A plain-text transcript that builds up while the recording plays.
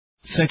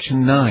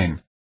Section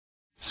 9.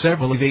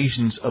 Several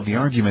evasions of the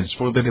arguments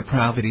for the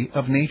depravity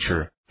of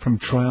nature, from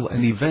trial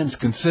and events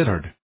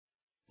considered.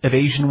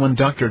 Evasion 1.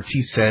 Dr.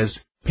 T says,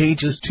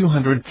 pages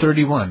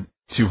 231,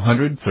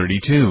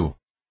 232.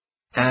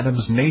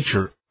 Adam's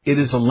nature, it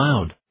is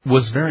allowed,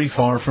 was very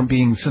far from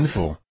being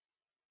sinful.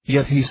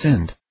 Yet he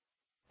sinned.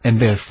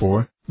 And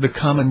therefore, the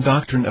common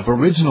doctrine of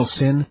original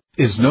sin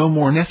is no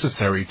more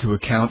necessary to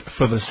account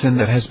for the sin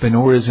that has been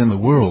or is in the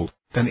world,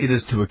 than it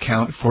is to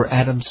account for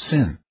Adam's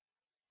sin.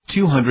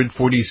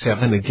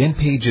 247 again,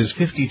 pages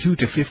 52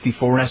 to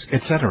 54,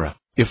 etc.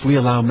 If we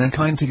allow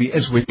mankind to be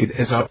as wicked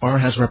as our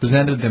has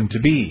represented them to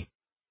be,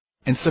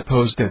 and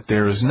suppose that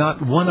there is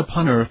not one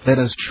upon earth that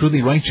is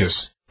truly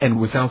righteous, and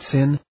without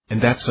sin,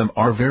 and that some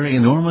are very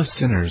enormous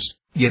sinners,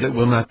 yet it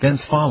will not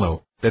thence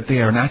follow that they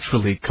are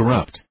naturally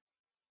corrupt.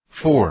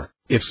 4.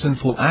 If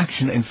sinful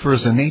action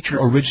infers a nature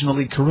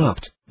originally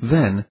corrupt,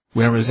 then,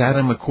 whereas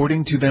Adam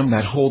according to them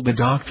that hold the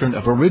doctrine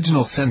of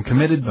original sin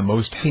committed the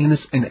most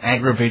heinous and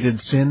aggravated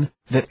sin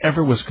that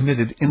ever was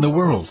committed in the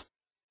world.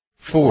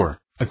 4.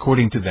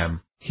 According to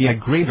them, he had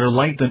greater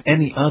light than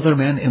any other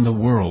man in the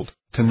world,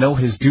 to know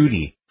his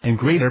duty, and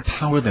greater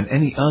power than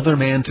any other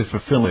man to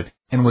fulfill it,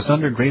 and was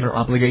under greater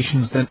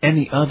obligations than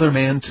any other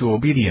man to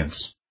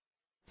obedience.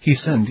 He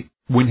sinned,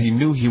 when he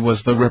knew he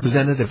was the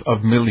representative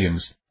of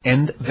millions,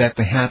 and that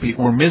the happy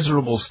or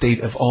miserable state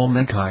of all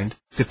mankind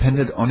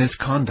depended on his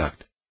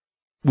conduct,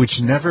 which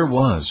never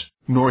was,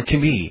 nor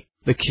can be,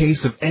 the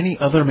case of any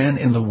other man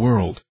in the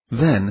world.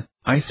 Then,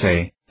 I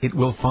say, it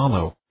will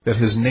follow that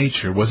his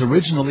nature was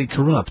originally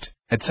corrupt,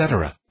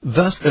 etc.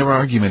 Thus their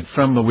argument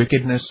from the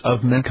wickedness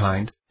of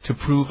mankind, to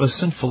prove a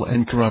sinful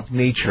and corrupt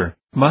nature,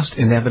 must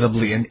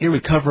inevitably and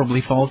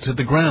irrecoverably fall to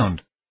the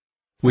ground,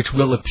 which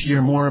will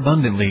appear more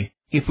abundantly,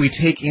 if we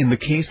take in the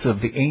case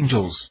of the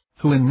angels,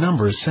 who in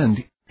number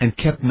sinned, and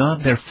kept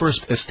not their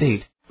first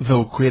estate,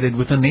 though created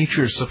with a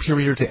nature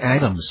superior to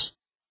Adam's.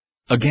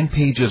 Again,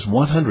 pages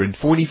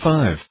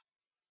 145.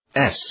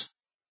 S.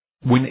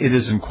 When it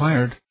is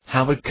inquired,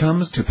 how it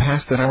comes to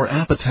pass that our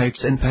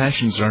appetites and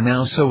passions are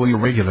now so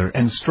irregular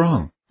and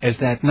strong, as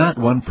that not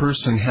one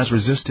person has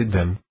resisted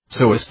them,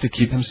 so as to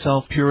keep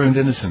himself pure and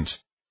innocent.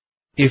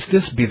 If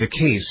this be the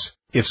case,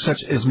 if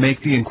such as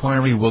make the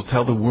inquiry will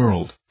tell the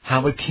world,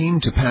 how it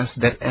came to pass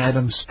that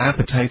Adam's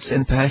appetites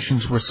and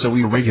passions were so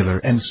irregular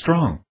and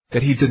strong,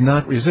 that he did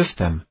not resist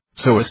them,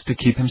 so as to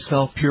keep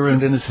himself pure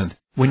and innocent,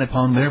 when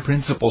upon their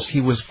principles he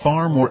was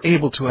far more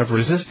able to have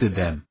resisted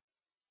them.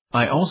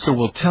 I also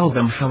will tell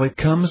them how it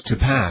comes to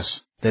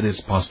pass, that his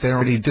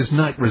posterity does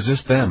not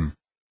resist them.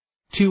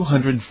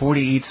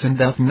 248 Sin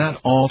doth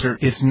not alter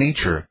its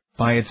nature,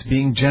 by its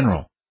being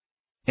general.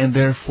 And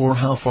therefore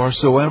how far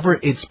soever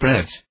it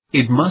spreads,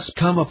 it must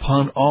come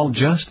upon all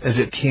just as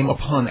it came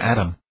upon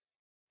Adam.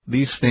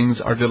 These things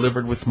are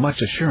delivered with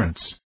much assurance.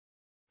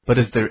 But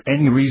is there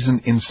any reason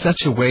in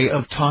such a way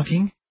of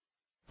talking?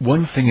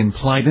 One thing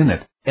implied in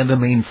it, and the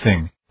main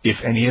thing, if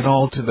any at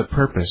all to the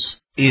purpose,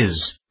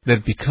 is,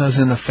 that because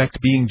an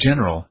effect being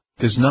general,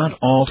 does not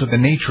alter the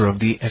nature of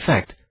the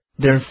effect,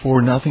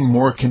 therefore nothing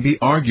more can be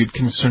argued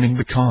concerning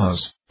the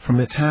cause, from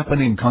its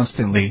happening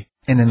constantly,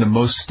 and in the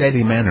most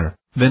steady manner,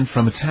 than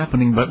from its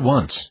happening but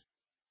once.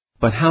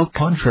 But how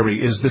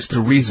contrary is this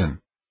to reason?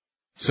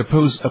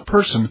 Suppose a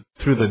person,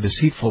 through the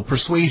deceitful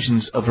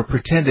persuasions of a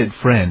pretended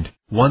friend,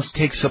 once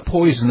takes a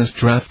poisonous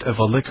draught of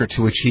a liquor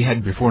to which he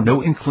had before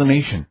no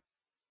inclination.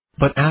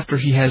 But after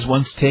he has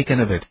once taken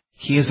of it,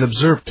 he is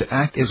observed to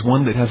act as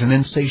one that has an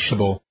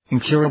insatiable,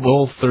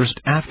 incurable thirst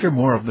after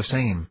more of the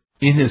same,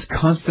 in his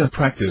constant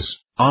practice,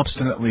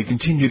 obstinately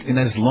continued in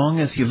as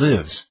long as he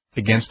lives,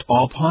 against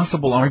all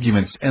possible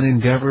arguments and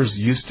endeavors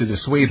used to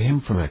dissuade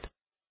him from it.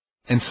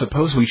 And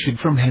suppose we should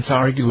from hence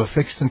argue a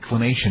fixed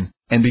inclination,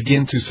 and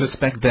begin to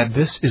suspect that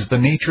this is the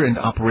nature and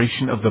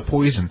operation of the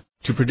poison,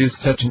 to produce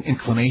such an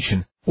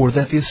inclination, or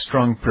that this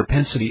strong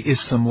propensity is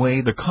some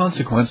way the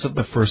consequence of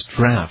the first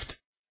draught.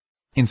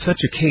 In such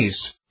a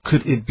case,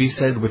 could it be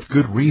said with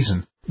good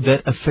reason,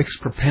 that a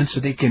fixed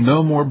propensity can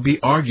no more be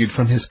argued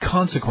from his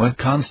consequent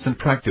constant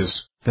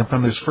practice, than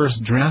from his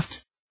first draught?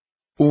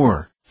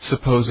 Or,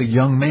 suppose a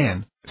young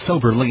man,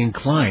 soberly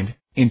inclined,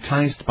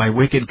 enticed by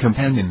wicked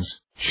companions,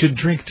 should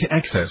drink to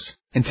excess,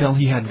 until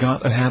he had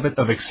got a habit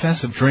of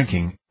excessive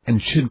drinking,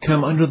 and should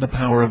come under the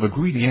power of a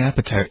greedy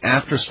appetite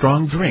after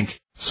strong drink,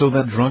 so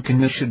that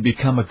drunkenness should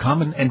become a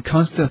common and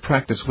constant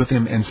practice with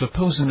him, and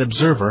suppose an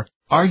observer,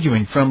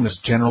 arguing from this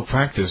general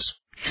practice,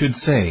 should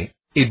say,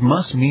 it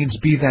must needs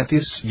be that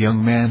this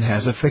young man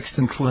has a fixed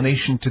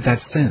inclination to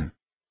that sin.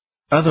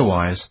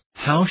 Otherwise,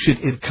 how should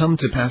it come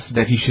to pass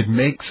that he should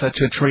make such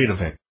a trade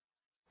of it?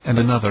 And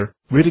another,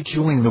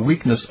 ridiculing the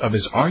weakness of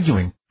his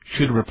arguing,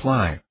 should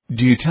reply,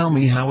 do you tell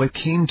me how it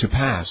came to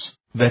pass,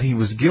 that he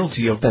was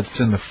guilty of that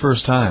sin the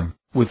first time,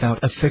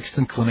 without a fixed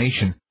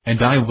inclination,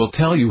 and I will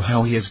tell you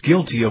how he is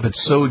guilty of it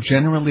so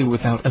generally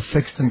without a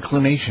fixed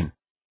inclination.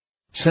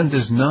 Sin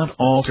does not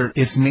alter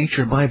its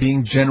nature by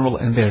being general,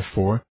 and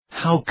therefore,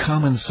 how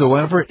common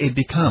soever it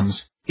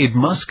becomes, it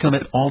must come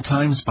at all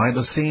times by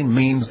the same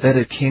means that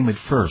it came at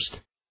first.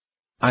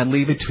 I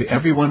leave it to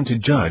everyone to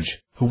judge,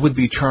 who would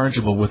be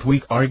chargeable with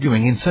weak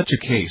arguing in such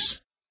a case.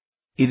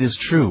 It is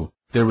true,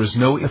 there is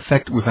no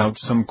effect without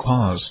some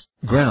cause,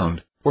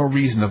 ground, or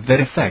reason of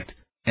that effect,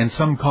 and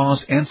some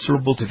cause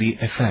answerable to the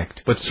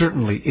effect. But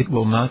certainly it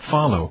will not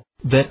follow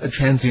that a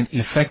transient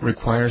effect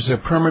requires a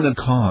permanent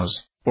cause,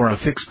 or a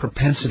fixed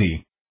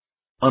propensity.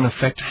 An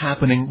effect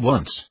happening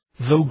once,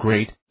 though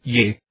great,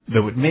 yea,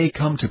 though it may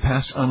come to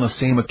pass on the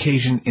same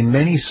occasion in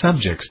many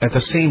subjects at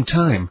the same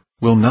time,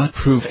 will not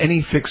prove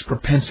any fixed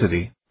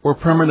propensity, or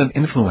permanent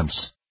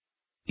influence.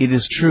 It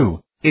is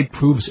true, it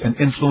proves an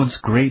influence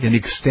great and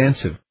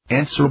extensive,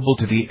 answerable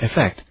to the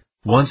effect,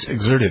 once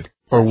exerted,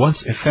 or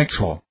once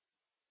effectual.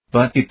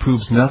 But it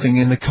proves nothing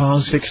in the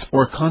cause fixed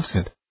or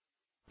constant.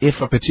 If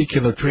a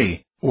particular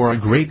tree, or a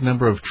great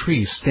number of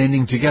trees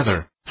standing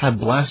together, have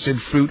blasted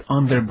fruit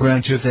on their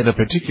branches at a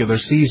particular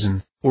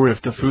season, or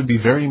if the fruit be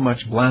very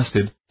much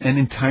blasted, and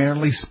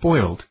entirely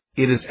spoiled,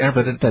 it is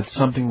evident that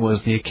something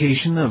was the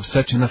occasion of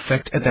such an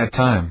effect at that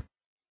time.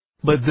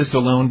 But this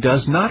alone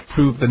does not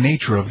prove the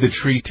nature of the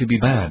tree to be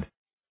bad.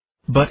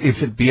 But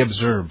if it be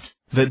observed,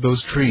 that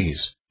those trees,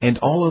 and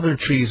all other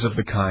trees of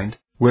the kind,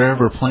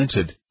 wherever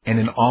planted, and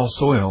in all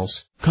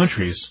soils,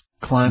 countries,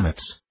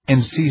 climates,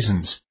 and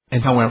seasons,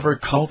 and however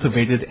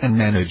cultivated and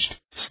managed,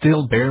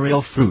 still bear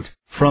ill fruit,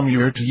 from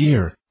year to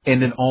year,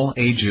 and in all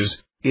ages,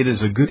 it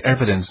is a good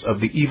evidence of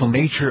the evil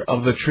nature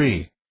of the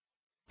tree.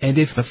 And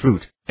if the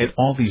fruit, at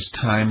all these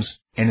times,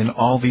 and in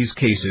all these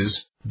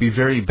cases, be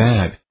very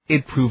bad,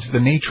 it proves the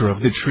nature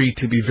of the tree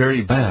to be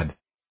very bad.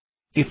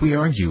 If we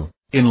argue,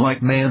 in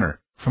like manner,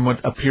 from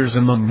what appears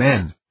among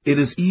men, it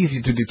is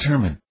easy to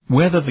determine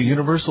whether the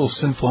universal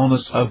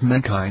sinfulness of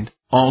mankind,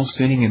 all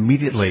sinning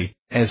immediately,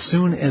 as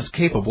soon as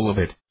capable of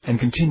it, and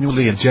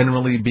continually and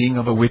generally being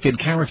of a wicked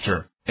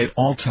character, at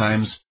all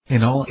times,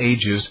 in all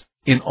ages,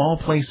 in all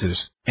places,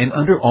 and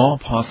under all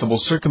possible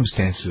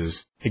circumstances,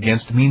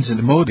 against means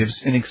and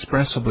motives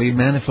inexpressibly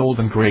manifold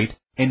and great,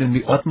 and in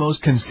the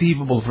utmost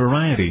conceivable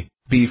variety,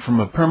 be from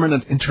a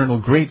permanent internal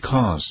great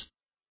cause.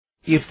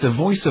 If the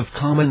voice of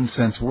common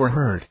sense were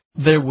heard,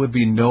 there would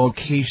be no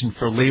occasion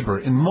for labor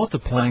in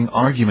multiplying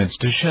arguments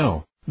to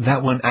show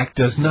that one act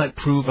does not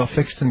prove a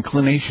fixed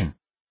inclination,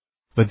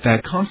 but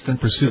that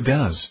constant pursuit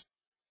does.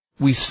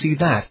 We see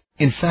that,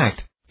 in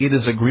fact, it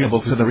is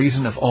agreeable to the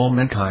reason of all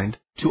mankind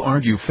to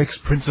argue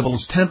fixed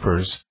principles,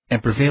 tempers,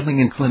 and prevailing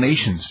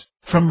inclinations,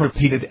 from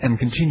repeated and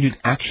continued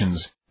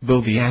actions,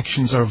 though the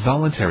actions are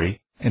voluntary,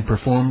 and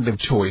performed of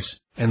choice,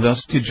 and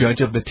thus to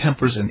judge of the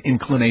tempers and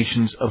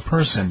inclinations of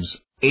persons,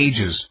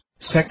 ages,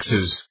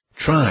 sexes,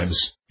 tribes,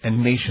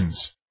 and nations.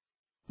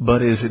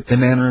 But is it the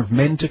manner of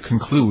men to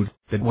conclude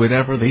that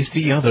whatever they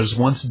see others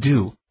once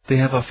do, they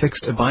have a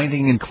fixed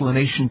abiding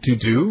inclination to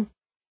do?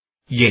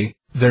 Yea,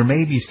 there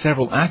may be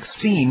several acts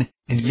seen,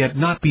 and yet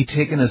not be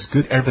taken as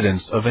good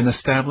evidence of an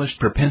established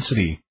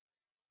propensity,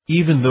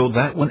 even though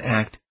that one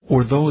act,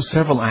 or those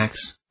several acts,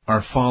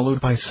 are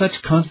followed by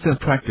such constant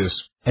practice,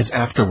 as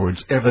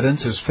afterwards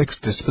evidences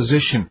fixed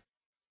disposition.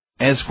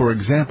 As for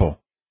example,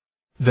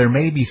 there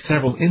may be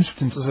several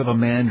instances of a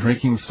man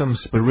drinking some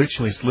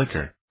spirituous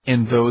liquor,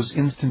 and those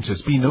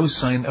instances be no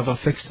sign of a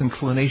fixed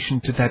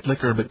inclination to that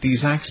liquor, but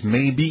these acts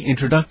may be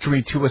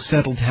introductory to a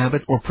settled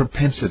habit or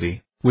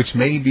propensity, which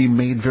may be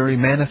made very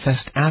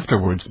manifest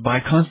afterwards by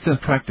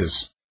constant practice.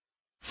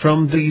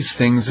 From these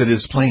things it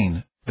is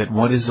plain, that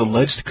what is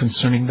alleged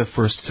concerning the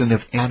first sin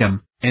of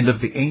Adam, and of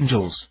the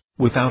angels,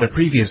 without a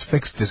previous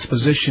fixed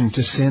disposition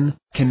to sin,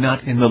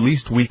 cannot in the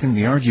least weaken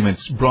the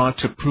arguments brought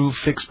to prove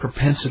fixed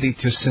propensity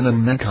to sin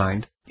in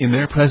mankind, in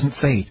their present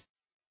state.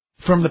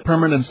 From the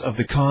permanence of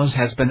the cause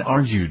has been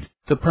argued,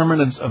 the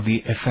permanence of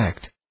the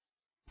effect.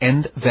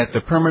 And that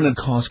the permanent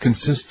cause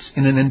consists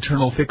in an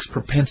internal fixed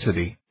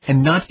propensity,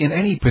 and not in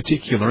any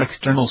particular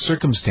external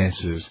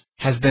circumstances,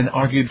 has been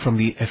argued from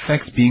the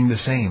effects being the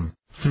same,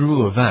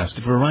 through a vast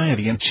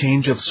variety and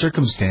change of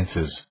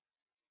circumstances.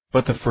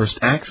 But the first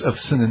acts of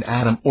sin in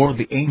Adam or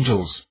the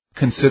angels,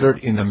 considered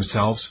in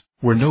themselves,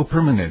 were no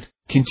permanent,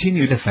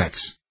 continued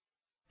effects.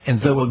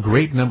 And though a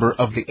great number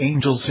of the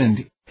angels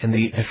sinned, and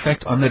the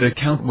effect on that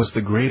account was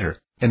the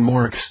greater, and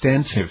more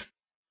extensive,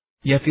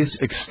 yet this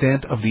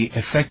extent of the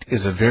effect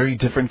is a very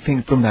different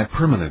thing from that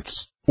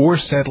permanence, or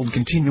settled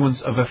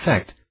continuance of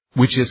effect,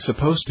 which is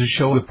supposed to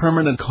show a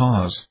permanent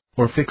cause,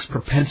 or fixed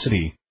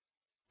propensity.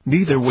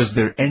 Neither was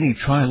there any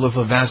trial of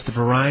a vast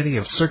variety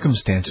of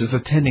circumstances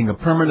attending a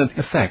permanent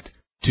effect,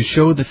 to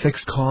show the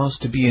fixed cause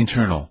to be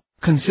internal,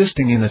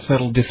 consisting in a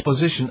settled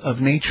disposition of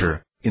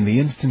nature, in the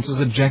instances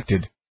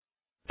objected.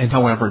 And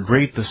however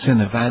great the sin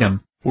of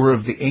Adam, or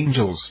of the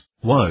angels,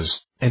 was,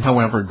 and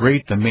however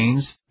great the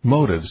means,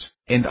 motives,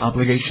 and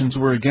obligations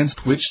were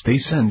against which they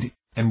sinned,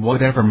 and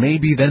whatever may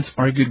be thence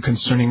argued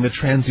concerning the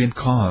transient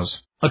cause,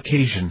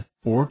 occasion,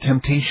 or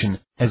temptation,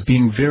 as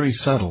being very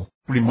subtle,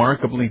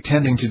 remarkably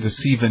tending to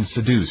deceive and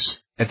seduce,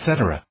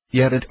 etc.,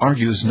 yet it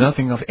argues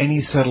nothing of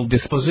any settled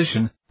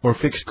disposition, or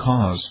fixed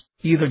cause,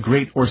 either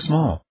great or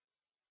small.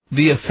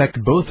 The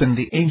effect both in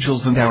the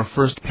angels and our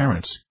first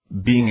parents,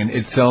 being in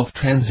itself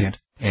transient,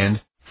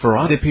 and, for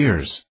aught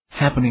appears,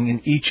 happening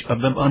in each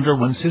of them under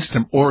one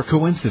system or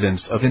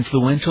coincidence of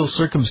influential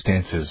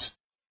circumstances.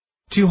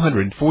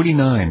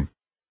 249.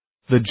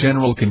 The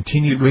general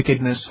continued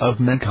wickedness of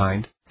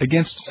mankind,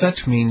 against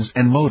such means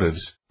and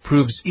motives,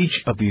 proves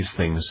each of these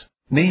things,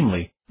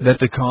 namely, that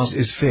the cause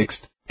is fixed,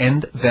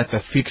 and that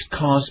the fixed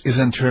cause is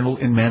internal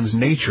in man's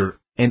nature,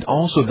 and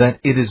also that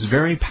it is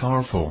very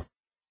powerful.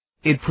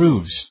 It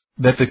proves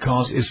that the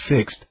cause is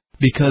fixed,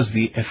 because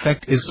the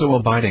effect is so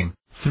abiding,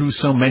 through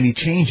so many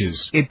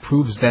changes. It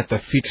proves that the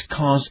fixed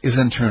cause is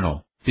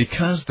internal,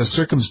 because the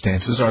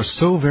circumstances are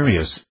so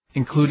various,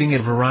 including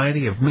a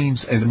variety of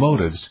means and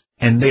motives,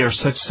 and they are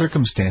such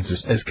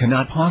circumstances as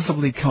cannot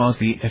possibly cause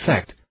the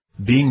effect,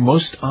 being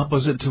most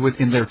opposite to it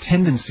in their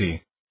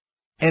tendency.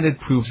 And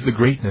it proves the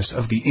greatness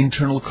of the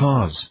internal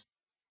cause,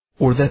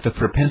 or that the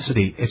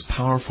propensity is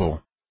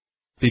powerful,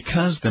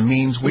 because the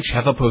means which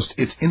have opposed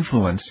its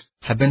influence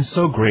have been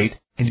so great,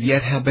 and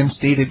yet have been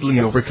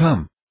statedly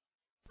overcome.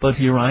 But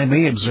here I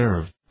may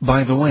observe,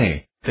 by the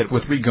way, that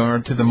with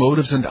regard to the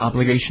motives and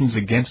obligations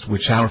against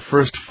which our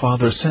first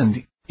father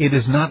sinned, it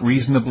is not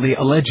reasonably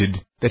alleged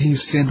that he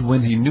sinned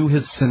when he knew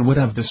his sin would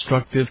have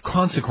destructive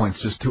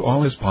consequences to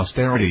all his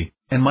posterity,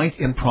 and might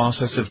in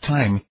process of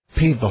time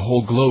pave the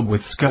whole globe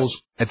with skulls,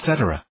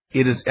 etc.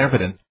 It is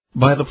evident,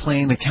 by the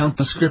plain account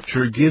the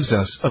Scripture gives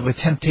us of a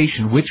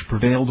temptation which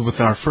prevailed with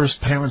our first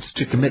parents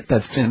to commit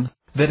that sin,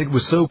 that it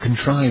was so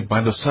contrived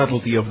by the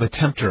subtlety of the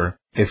tempter,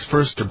 as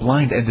first to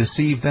blind and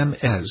deceive them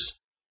as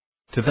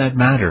to that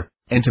matter,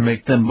 and to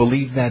make them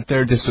believe that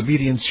their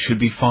disobedience should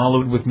be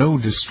followed with no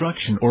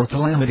destruction or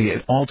calamity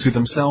at all to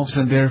themselves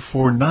and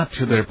therefore not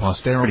to their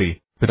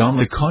posterity, but on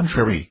the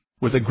contrary,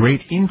 with a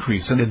great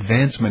increase and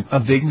advancement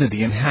of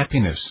dignity and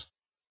happiness.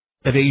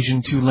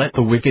 Evasion. To let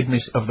the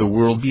wickedness of the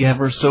world be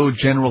ever so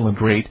general and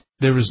great,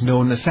 there is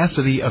no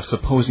necessity of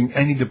supposing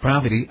any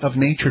depravity of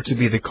nature to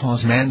be the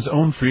cause. Man's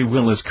own free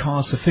will is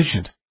cause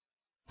sufficient.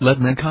 Let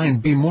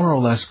mankind be more or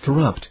less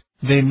corrupt,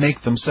 they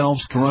make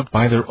themselves corrupt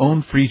by their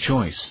own free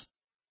choice.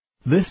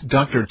 This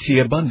Dr. T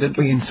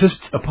abundantly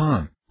insists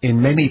upon,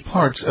 in many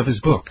parts of his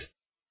book.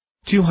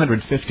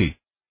 250.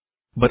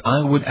 But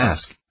I would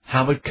ask,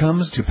 how it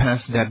comes to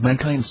pass that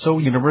mankind so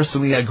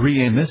universally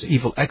agree in this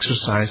evil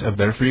exercise of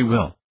their free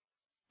will.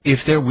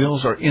 If their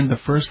wills are in the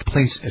first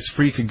place as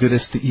free to good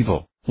as to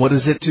evil, what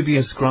is it to be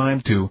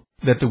ascribed to,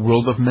 that the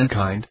world of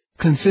mankind,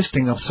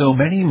 consisting of so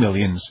many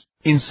millions,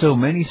 in so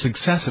many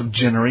successive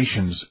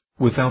generations,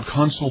 without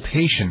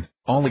consultation,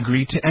 all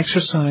agree to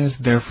exercise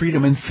their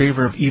freedom in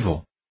favor of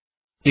evil?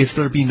 If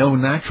there be no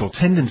natural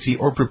tendency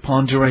or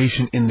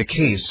preponderation in the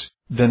case,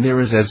 then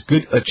there is as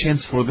good a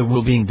chance for the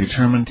will being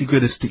determined to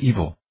good as to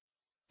evil.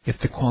 If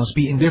the cause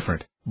be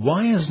indifferent,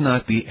 why is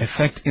not the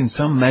effect in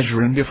some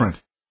measure indifferent?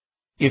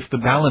 If the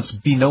balance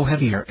be no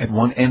heavier at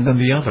one end than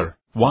the other,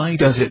 why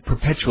does it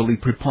perpetually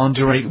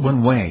preponderate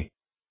one way?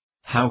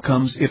 How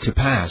comes it to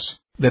pass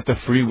that the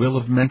free will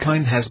of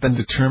mankind has been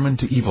determined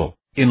to evil,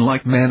 in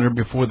like manner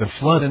before the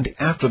flood and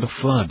after the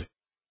flood,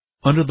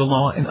 under the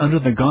law and under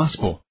the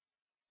gospel,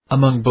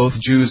 among both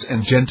Jews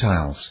and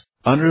Gentiles,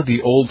 under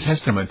the Old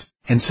Testament,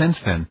 and since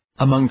then,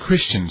 among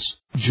Christians,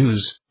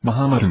 Jews,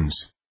 Mohammedans,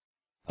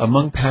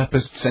 among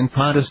Papists and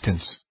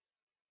Protestants,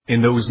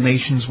 in those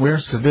nations where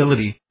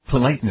civility,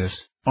 politeness,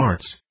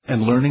 arts,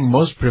 and learning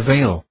most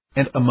prevail,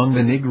 and among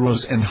the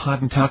Negroes and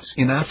Hottentots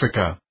in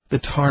Africa, the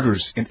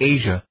Tartars in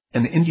Asia,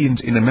 and the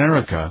Indians in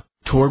America,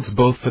 towards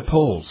both the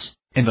poles,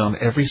 and on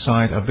every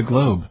side of the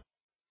globe,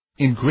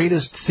 in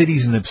greatest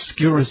cities and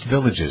obscurest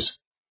villages,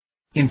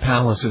 in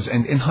palaces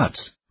and in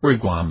huts,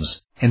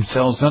 wigwams, and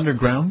cells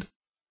underground?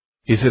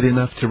 Is it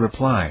enough to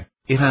reply,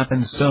 it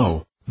happens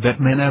so, that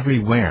men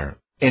everywhere,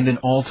 and in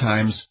all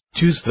times,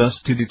 choose thus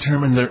to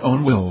determine their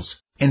own wills,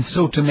 and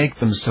so to make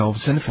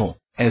themselves sinful,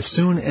 as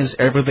soon as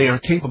ever they are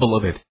capable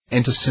of it,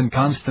 and to sin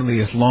constantly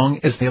as long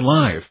as they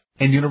live,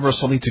 and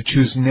universally to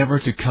choose never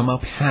to come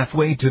up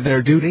halfway to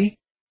their duty?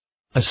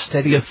 A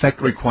steady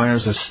effect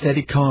requires a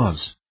steady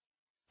cause.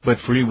 But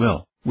free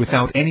will,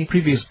 without any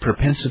previous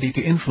propensity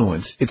to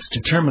influence its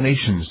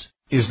determinations,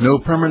 is no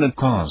permanent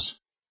cause.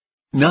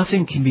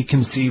 Nothing can be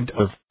conceived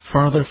of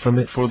farther from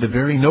it, for the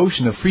very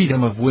notion of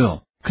freedom of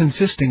will,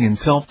 consisting in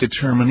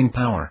self-determining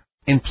power,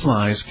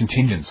 implies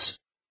contingence.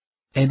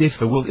 And if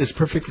the will is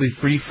perfectly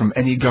free from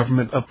any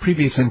government of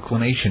previous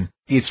inclination,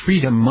 its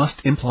freedom must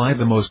imply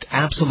the most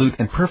absolute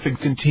and perfect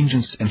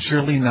contingence, and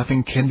surely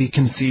nothing can be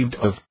conceived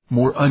of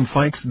more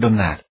unfixed than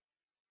that.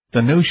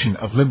 The notion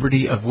of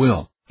liberty of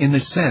will, in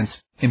this sense,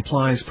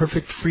 implies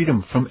perfect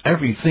freedom from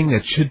everything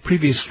that should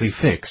previously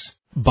fix,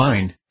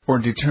 bind, or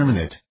determine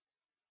it.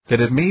 That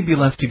it may be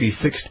left to be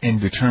fixed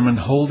and determined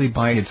wholly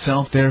by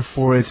itself,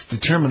 therefore its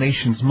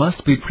determinations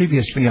must be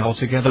previously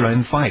altogether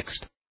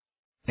unfixed.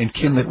 And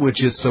can that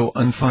which is so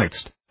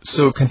unfixed,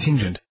 so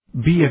contingent,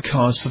 be a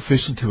cause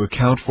sufficient to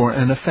account for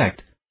an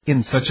effect,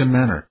 in such a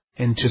manner,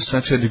 and to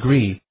such a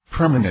degree,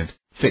 permanent,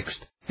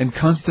 fixed, and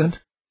constant?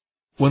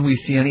 When we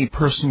see any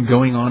person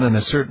going on in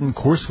a certain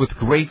course with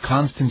great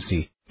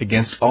constancy,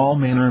 against all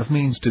manner of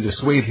means to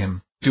dissuade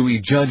him, do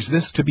we judge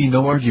this to be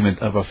no argument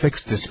of a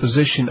fixed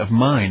disposition of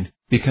mind,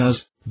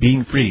 because,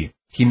 being free,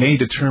 he may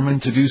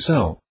determine to do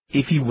so,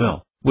 if he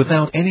will,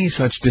 without any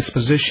such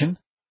disposition?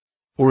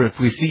 Or if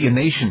we see a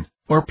nation,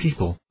 or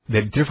people,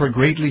 that differ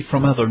greatly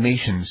from other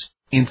nations,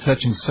 in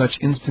such and such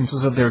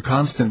instances of their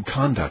constant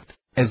conduct,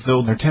 as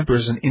though their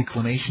tempers and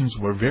inclinations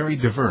were very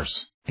diverse,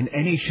 and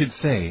any should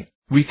say,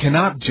 we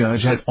cannot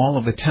judge at all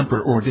of the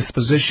temper or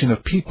disposition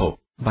of people,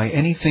 by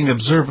anything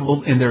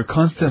observable in their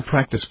constant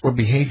practice or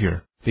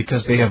behavior,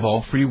 because they have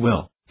all free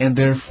will, and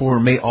therefore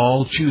may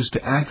all choose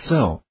to act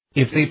so,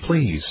 if they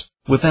please,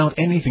 without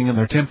anything in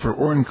their temper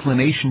or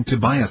inclination to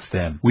bias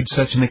them. Would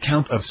such an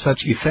account of such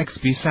effects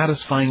be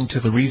satisfying to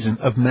the reason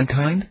of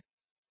mankind?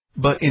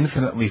 But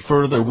infinitely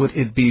further would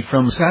it be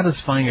from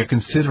satisfying a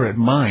considerate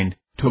mind,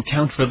 to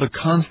account for the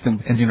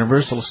constant and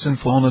universal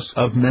sinfulness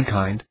of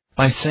mankind,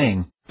 by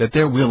saying, that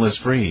their will is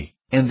free,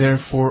 and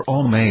therefore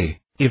all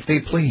may, if they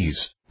please,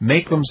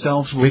 make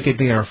themselves wicked.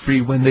 They are free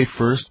when they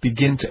first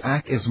begin to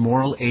act as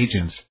moral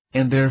agents,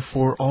 and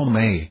therefore all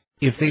may,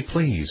 if they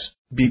please,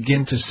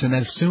 begin to sin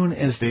as soon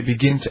as they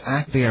begin to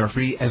act. They are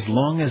free as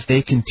long as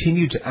they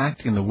continue to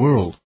act in the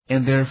world,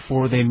 and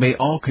therefore they may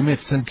all commit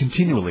sin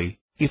continually,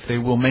 if they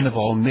will. Men of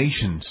all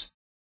nations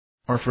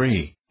are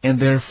free,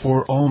 and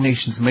therefore all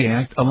nations may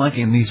act alike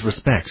in these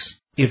respects,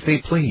 if they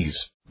please,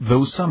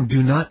 though some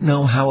do not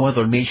know how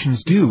other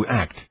nations do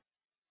act.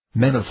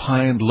 Men of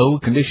high and low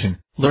condition,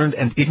 learned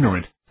and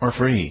ignorant, are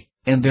free,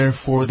 and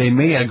therefore they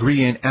may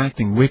agree in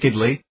acting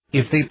wickedly,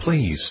 if they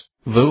please,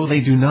 though they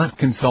do not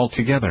consult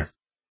together.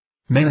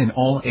 Men in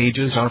all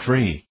ages are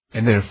free,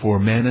 and therefore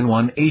men in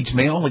one age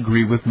may all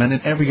agree with men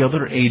in every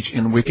other age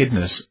in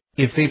wickedness,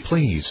 if they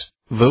please,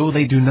 though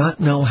they do not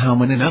know how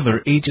men in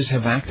other ages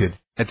have acted,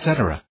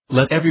 etc.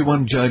 Let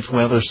everyone judge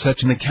whether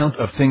such an account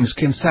of things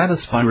can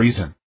satisfy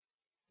reason.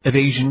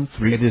 Evasion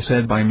 3. It is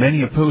said by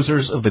many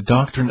opposers of the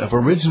doctrine of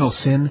original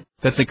sin,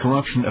 that the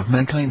corruption of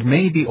mankind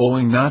may be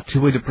owing not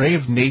to a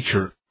depraved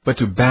nature, but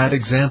to bad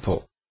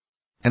example.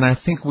 And I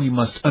think we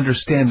must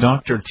understand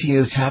Dr. T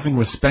as having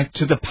respect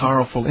to the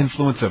powerful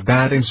influence of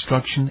bad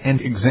instruction and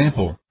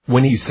example,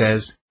 when he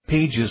says,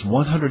 pages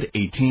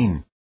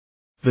 118.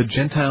 The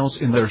Gentiles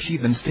in their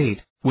heathen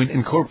state, when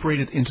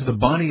incorporated into the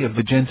body of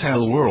the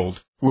Gentile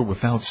world, were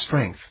without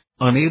strength,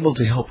 unable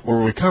to help or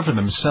recover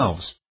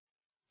themselves.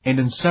 And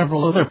in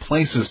several other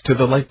places to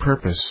the like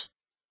purpose.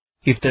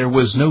 If there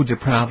was no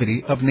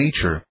depravity of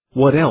nature,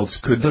 what else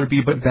could there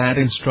be but bad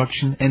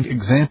instruction and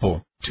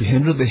example, to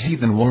hinder the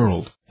heathen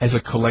world, as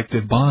a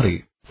collective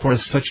body? For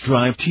as such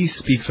drive T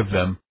speaks of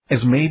them,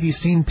 as may be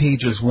seen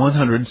pages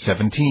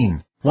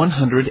 117,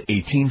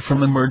 118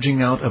 from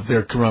emerging out of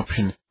their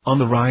corruption, on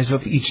the rise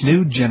of each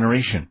new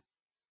generation.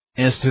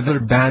 As to their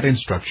bad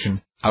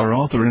instruction, our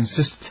author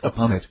insists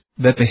upon it,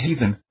 that the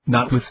heathen,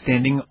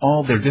 notwithstanding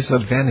all their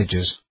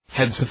disadvantages,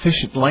 had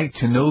sufficient light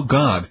to know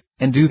God,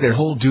 and do their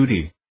whole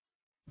duty.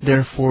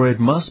 Therefore it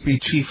must be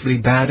chiefly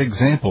bad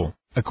example,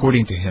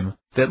 according to him,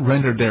 that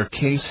rendered their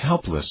case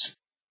helpless.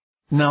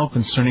 Now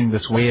concerning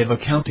this way of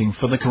accounting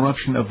for the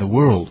corruption of the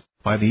world,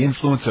 by the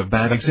influence of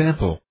bad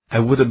example, I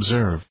would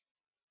observe.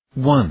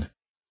 1.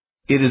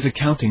 It is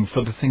accounting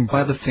for the thing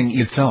by the thing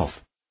itself.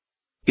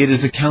 It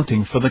is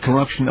accounting for the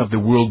corruption of the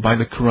world by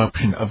the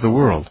corruption of the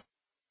world.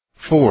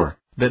 4.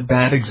 That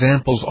bad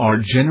examples are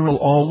general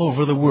all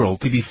over the world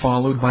to be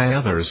followed by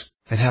others,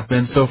 and have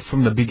been so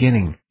from the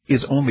beginning,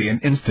 is only an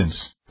instance,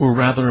 or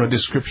rather a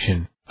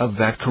description, of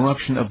that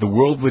corruption of the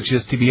world which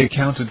is to be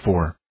accounted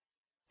for.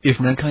 If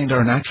mankind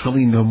are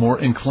naturally no more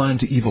inclined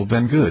to evil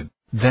than good,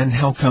 then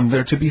how come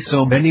there to be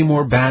so many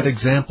more bad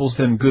examples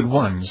than good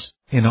ones,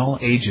 in all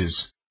ages?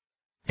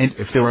 And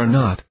if there are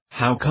not,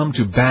 how come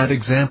to bad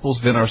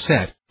examples that are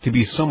set, to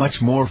be so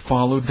much more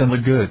followed than the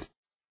good?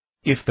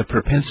 If the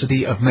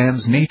propensity of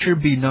man's nature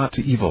be not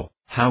to evil,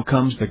 how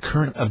comes the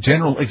current of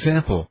general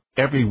example,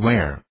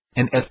 everywhere,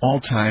 and at all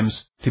times,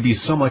 to be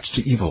so much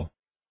to evil?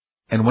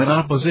 And when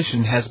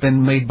opposition has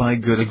been made by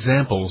good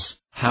examples,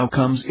 how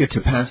comes it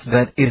to pass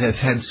that it has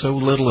had so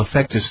little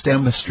effect to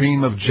stem the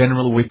stream of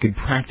general wicked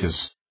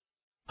practice?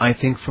 I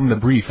think from the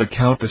brief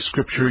account the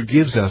Scripture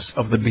gives us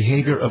of the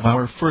behavior of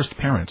our first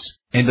parents,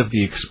 and of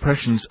the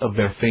expressions of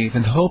their faith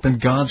and hope in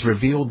God's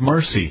revealed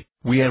mercy,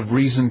 we have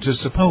reason to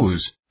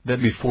suppose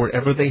that before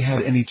ever they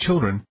had any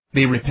children,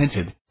 they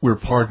repented, were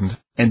pardoned,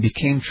 and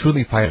became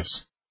truly pious.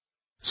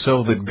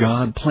 So that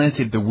God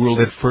planted the world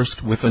at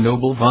first with a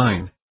noble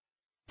vine.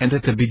 And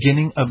at the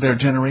beginning of their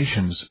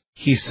generations,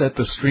 He set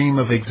the stream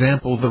of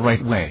example the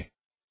right way.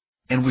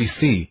 And we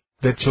see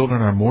that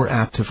children are more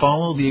apt to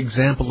follow the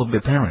example of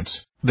their parents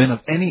than of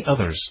any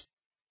others.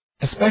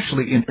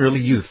 Especially in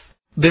early youth,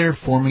 their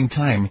forming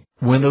time,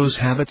 when those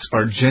habits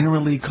are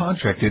generally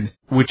contracted,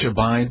 which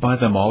abide by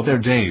them all their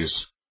days.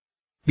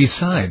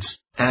 Besides,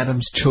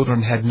 Adam's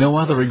children had no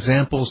other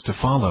examples to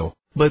follow,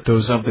 but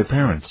those of their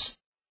parents.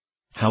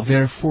 How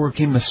therefore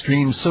came the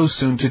stream so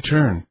soon to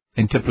turn,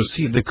 and to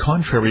proceed the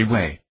contrary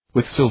way,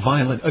 with so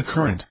violent a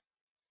current?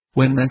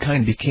 When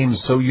mankind became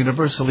so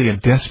universally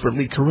and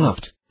desperately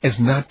corrupt, as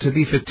not to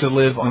be fit to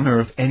live on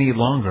earth any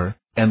longer,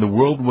 and the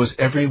world was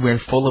everywhere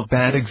full of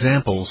bad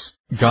examples,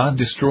 God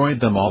destroyed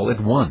them all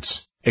at once,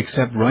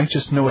 except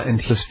righteous Noah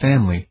and his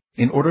family,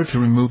 in order to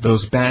remove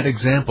those bad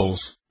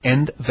examples,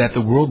 and that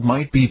the world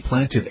might be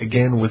planted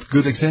again with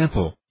good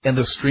example, and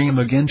the stream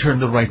again turn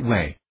the right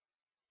way.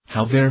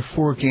 How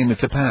therefore came it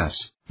to pass,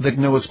 that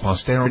Noah's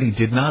posterity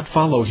did not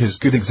follow his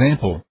good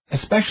example,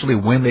 especially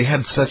when they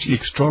had such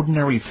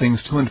extraordinary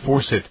things to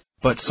enforce it,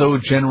 but so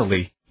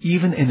generally,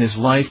 even in his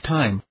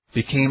lifetime,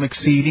 became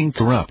exceeding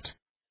corrupt?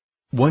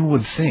 One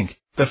would think,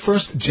 the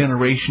first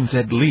generations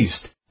at least,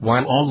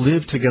 while all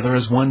lived together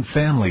as one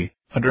family,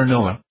 under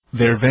Noah,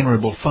 their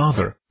venerable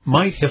father,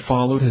 might have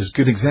followed his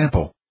good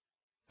example.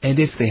 And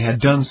if they had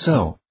done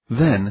so,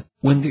 then,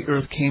 when the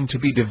earth came to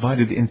be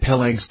divided in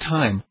Peleg's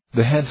time,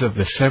 the heads of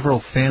the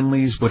several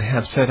families would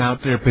have set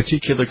out their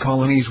particular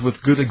colonies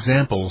with good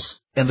examples,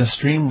 and the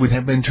stream would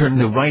have been turned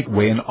the right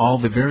way in all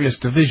the various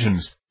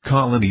divisions,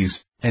 colonies,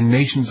 and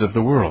nations of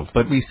the world.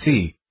 But we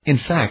see, in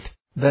fact,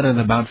 that in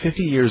about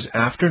 50 years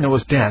after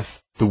Noah's death,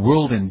 the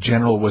world in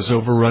general was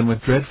overrun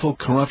with dreadful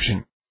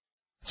corruption,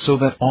 so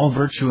that all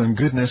virtue and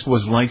goodness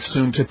was like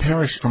soon to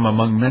perish from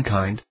among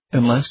mankind,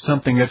 unless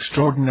something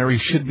extraordinary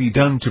should be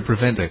done to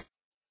prevent it.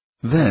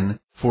 Then,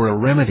 for a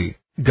remedy,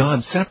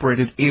 God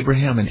separated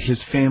Abraham and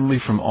his family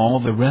from all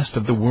the rest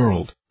of the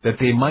world, that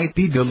they might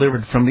be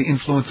delivered from the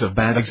influence of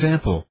bad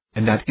example,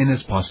 and that in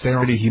his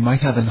posterity he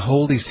might have an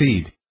holy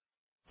seed.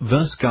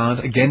 Thus God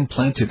again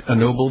planted a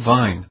noble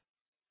vine,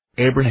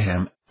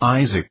 Abraham,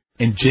 Isaac,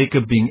 and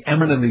Jacob being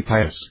eminently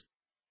pious.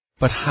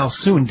 But how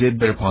soon did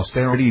their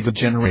posterity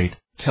degenerate,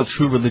 till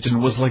true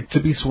religion was like to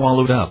be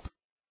swallowed up?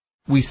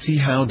 We see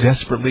how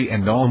desperately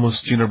and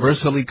almost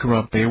universally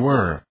corrupt they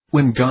were,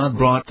 when God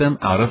brought them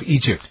out of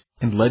Egypt,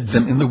 and led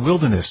them in the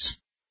wilderness.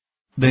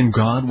 Then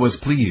God was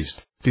pleased,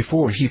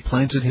 before he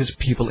planted his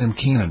people in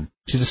Canaan,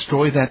 to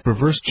destroy that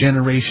perverse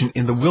generation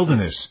in the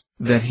wilderness,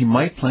 that he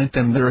might plant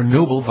them there a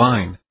noble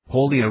vine,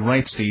 wholly a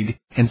right seed,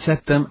 and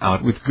set them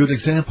out with good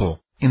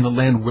example, in the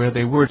land where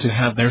they were to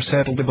have their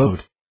settled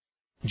abode.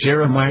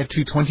 Jeremiah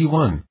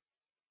 2:21.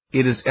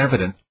 It is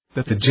evident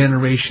that the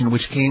generation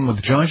which came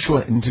with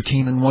Joshua into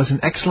Canaan was an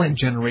excellent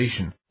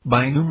generation,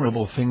 by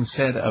innumerable things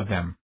said of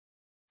them.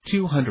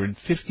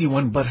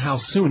 251. But how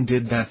soon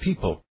did that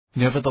people,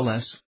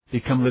 nevertheless,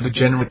 become the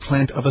degenerate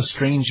plant of a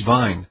strange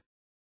vine?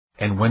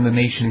 And when the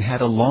nation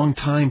had a long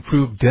time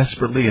proved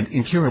desperately and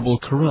incurable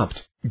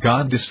corrupt,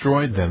 God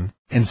destroyed them,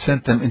 and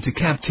sent them into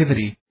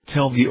captivity,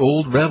 till the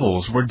old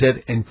rebels were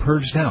dead and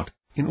purged out,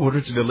 in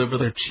order to deliver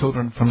their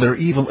children from their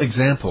evil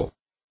example.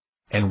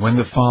 And when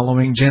the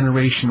following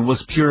generation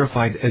was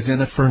purified as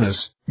in a furnace,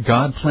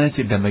 God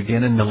planted them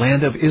again in the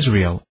land of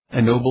Israel,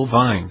 a noble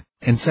vine,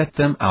 and set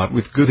them out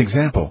with good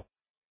example,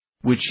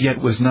 which yet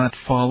was not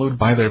followed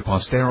by their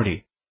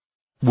posterity.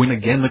 When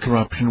again the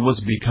corruption was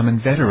become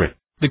inveterate,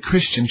 the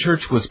Christian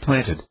church was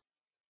planted,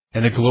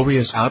 and a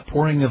glorious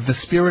outpouring of the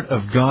Spirit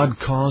of God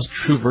caused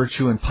true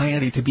virtue and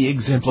piety to be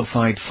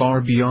exemplified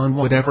far beyond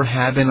whatever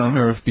had been on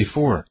earth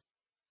before.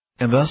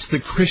 And thus the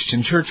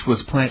Christian church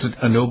was planted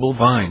a noble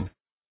vine.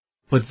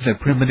 But the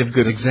primitive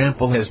good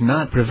example has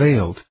not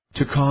prevailed,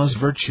 to cause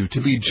virtue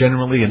to be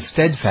generally and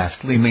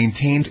steadfastly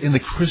maintained in the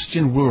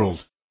Christian world.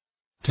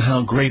 To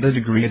how great a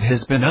degree it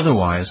has been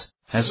otherwise,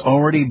 has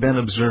already been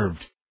observed.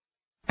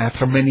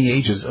 After many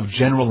ages of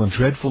general and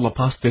dreadful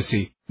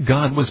apostasy,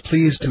 God was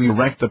pleased to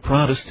erect the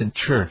Protestant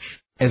Church,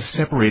 as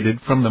separated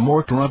from the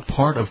more corrupt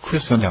part of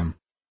Christendom.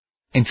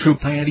 And true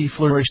piety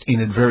flourished in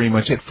it very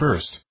much at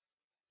first.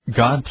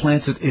 God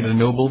planted it a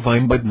noble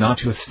vine, but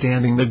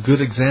notwithstanding the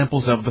good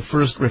examples of the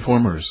first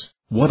reformers,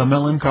 what a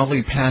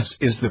melancholy pass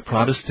is the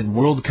Protestant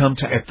world come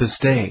to at this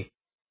day.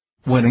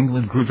 When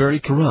England grew very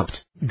corrupt,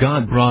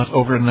 God brought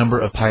over a number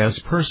of pious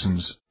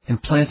persons,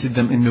 and planted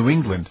them in New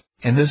England,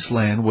 and this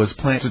land was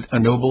planted a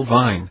noble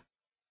vine.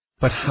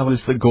 But how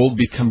is the gold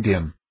become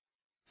dim?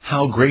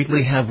 How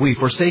greatly have we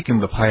forsaken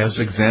the pious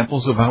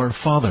examples of our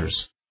fathers!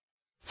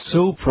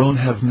 So prone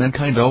have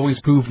mankind always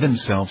proved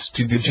themselves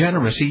to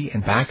degeneracy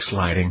and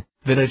backsliding,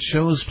 that it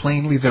shows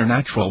plainly their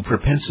natural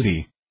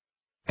propensity.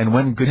 And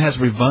when good has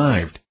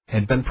revived,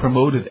 and been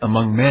promoted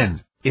among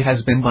men, it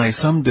has been by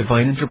some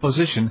divine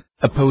interposition,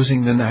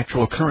 opposing the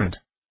natural current,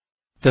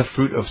 the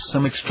fruit of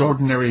some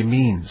extraordinary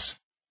means.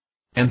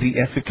 And the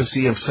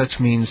efficacy of such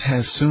means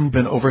has soon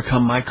been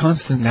overcome by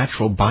constant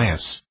natural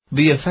bias,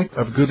 the effect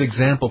of good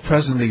example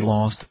presently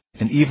lost,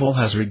 and evil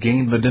has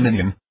regained the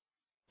dominion.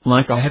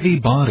 Like a heavy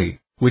body,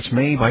 which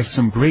may by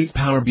some great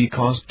power be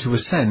caused to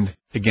ascend,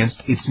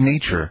 against its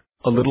nature,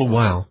 a little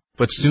while,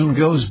 but soon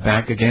goes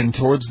back again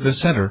towards the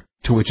center,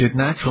 to which it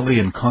naturally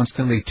and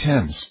constantly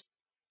tends.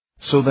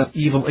 So that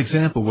evil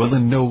example will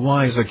in no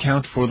wise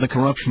account for the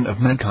corruption of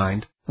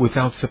mankind,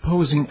 without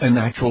supposing a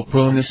natural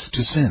proneness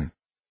to sin.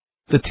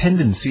 The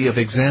tendency of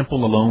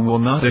example alone will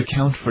not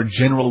account for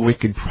general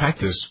wicked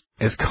practice,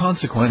 as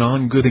consequent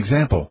on good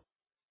example.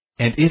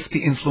 And if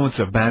the influence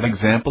of bad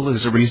example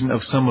is a reason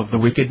of some of the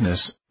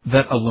wickedness,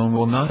 that alone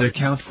will not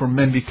account for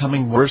men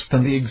becoming worse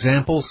than the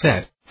example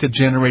set,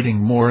 degenerating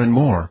more and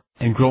more,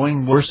 and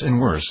growing worse and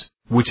worse,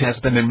 which has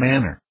been the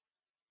manner.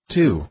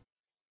 2.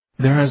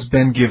 There has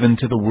been given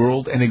to the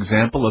world an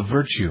example of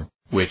virtue,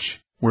 which,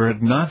 were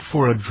it not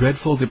for a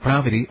dreadful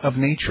depravity of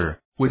nature,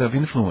 would have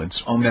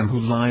influence on them who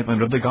live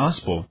under the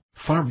gospel,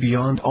 far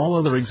beyond all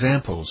other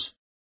examples.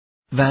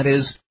 That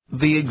is,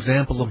 the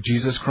example of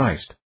Jesus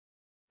Christ.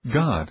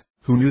 God,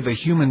 who knew the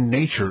human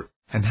nature,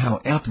 and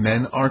how apt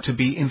men are to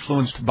be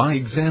influenced by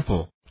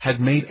example, had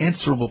made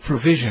answerable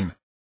provision.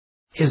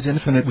 His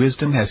infinite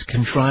wisdom has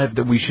contrived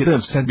that we should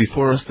have set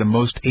before us the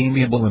most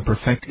amiable and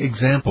perfect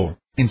example,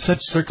 in such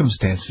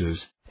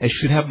circumstances, as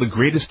should have the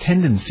greatest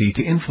tendency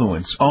to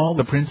influence all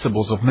the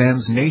principles of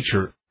man's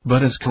nature,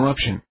 but as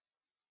corruption.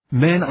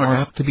 Men are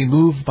apt to be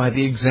moved by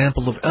the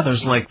example of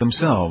others like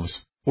themselves,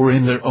 or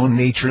in their own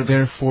nature.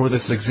 Therefore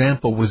this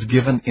example was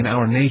given in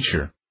our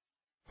nature.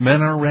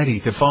 Men are ready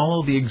to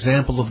follow the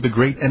example of the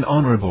great and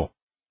honorable.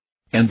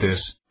 And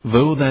this,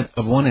 though that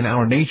of one in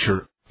our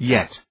nature,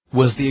 yet,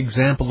 was the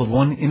example of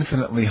one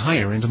infinitely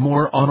higher and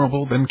more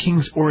honorable than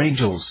kings or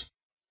angels.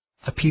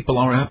 A people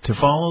are apt to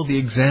follow the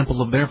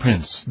example of their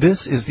prince. This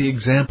is the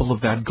example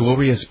of that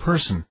glorious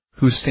person,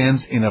 who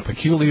stands in a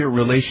peculiar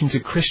relation to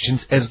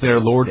Christians as their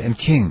Lord and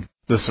King,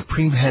 the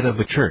supreme head of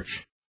the Church.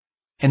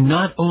 And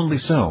not only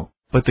so,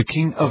 but the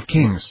King of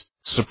Kings,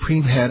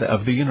 supreme head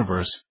of the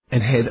universe,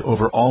 and head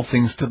over all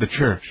things to the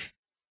Church.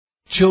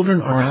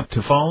 Children are apt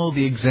to follow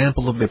the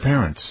example of their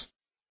parents.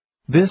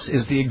 This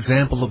is the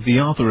example of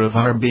the author of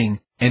our being,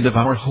 and of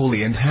our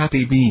holy and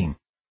happy being.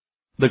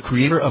 The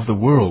Creator of the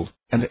world,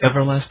 and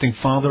everlasting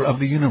Father of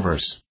the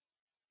universe.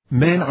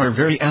 Men are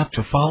very apt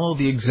to follow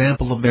the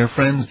example of their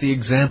friends. The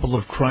example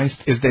of Christ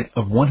is that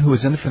of one who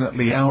is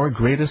infinitely our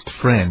greatest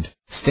friend,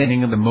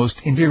 standing in the most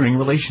endearing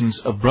relations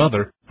of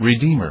brother,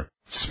 redeemer,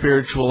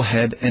 spiritual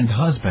head and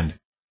husband,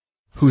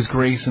 whose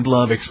grace and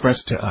love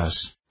expressed to us,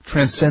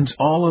 transcends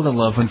all other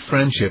love and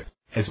friendship,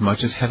 as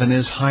much as heaven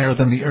is higher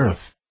than the earth.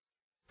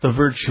 The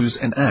virtues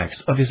and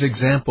acts of his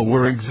example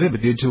were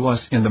exhibited to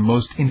us in the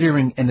most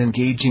endearing and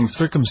engaging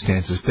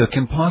circumstances that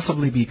can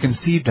possibly be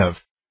conceived of.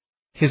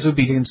 His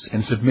obedience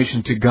and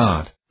submission to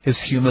God, his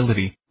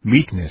humility,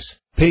 meekness,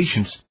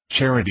 patience,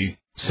 charity,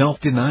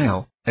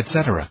 self-denial,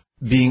 etc.,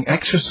 being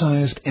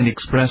exercised and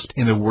expressed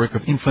in a work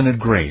of infinite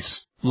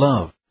grace,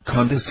 love,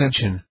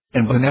 condescension,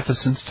 and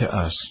beneficence to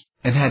us,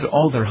 and had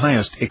all their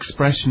highest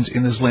expressions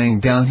in his laying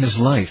down his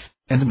life,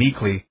 and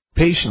meekly,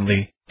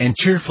 patiently, and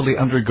cheerfully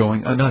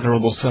undergoing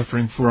unutterable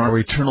suffering for our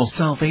eternal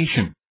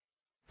salvation.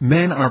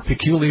 Men are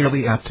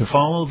peculiarly apt to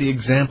follow the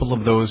example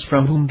of those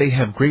from whom they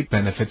have great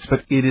benefits,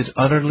 but it is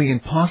utterly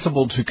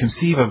impossible to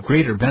conceive of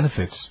greater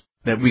benefits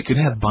that we could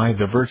have by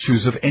the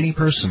virtues of any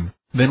person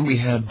than we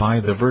had by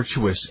the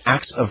virtuous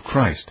acts of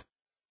Christ.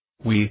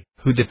 We,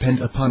 who depend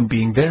upon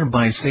being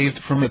thereby saved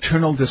from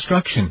eternal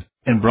destruction,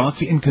 and brought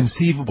to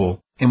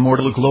inconceivable,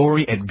 immortal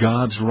glory at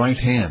God's right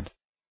hand.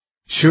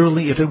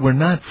 Surely if it were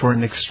not for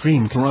an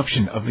extreme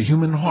corruption of the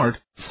human heart,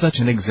 such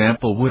an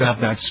example would have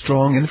that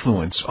strong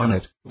influence on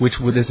it, which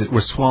would as it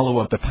were swallow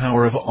up the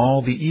power of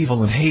all the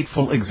evil and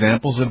hateful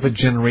examples of a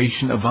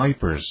generation of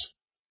vipers.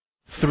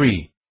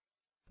 3.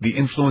 The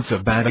influence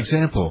of bad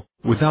example,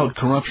 without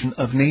corruption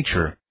of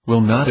nature,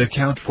 will not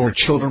account for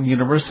children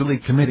universally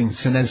committing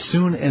sin as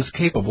soon as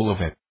capable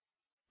of it.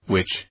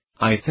 Which,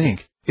 I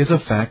think, is a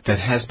fact that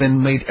has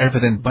been made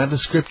evident by the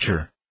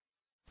Scripture.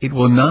 It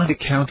will not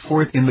account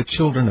for it in the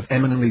children of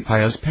eminently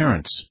pious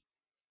parents.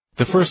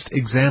 The first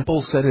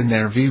example set in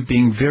their view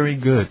being very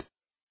good,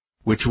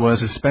 which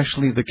was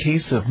especially the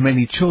case of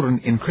many children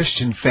in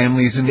Christian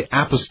families in the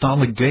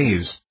apostolic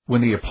days,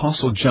 when the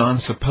Apostle John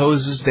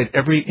supposes that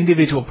every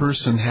individual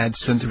person had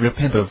sin to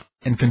repent of,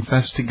 and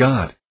confess to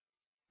God.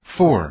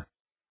 4.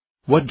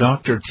 What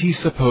Dr. T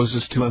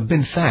supposes to have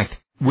been fact,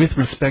 with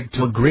respect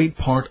to a great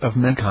part of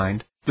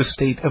mankind, the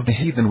state of the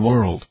heathen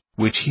world,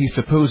 which he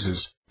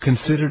supposes,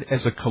 considered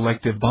as a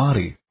collective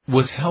body,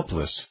 was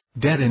helpless,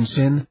 dead in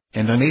sin,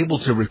 and unable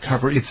to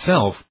recover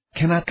itself,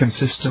 cannot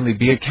consistently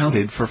be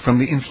accounted for from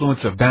the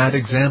influence of bad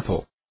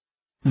example.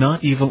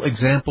 Not evil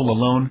example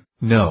alone,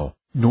 no,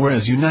 nor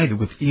as united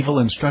with evil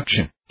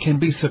instruction, can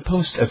be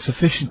supposed a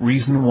sufficient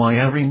reason why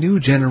every new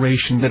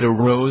generation that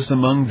arose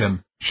among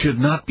them should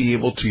not be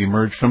able to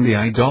emerge from the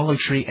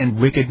idolatry and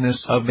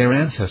wickedness of their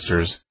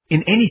ancestors,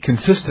 in any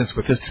consistence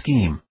with this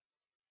scheme.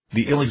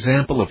 The ill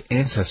example of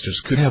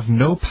ancestors could have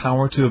no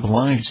power to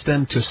oblige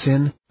them to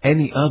sin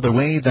any other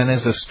way than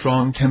as a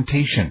strong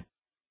temptation.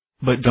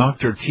 But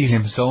Dr. T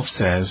himself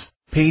says,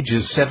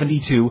 pages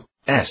 72,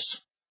 s.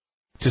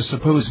 To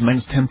suppose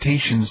men's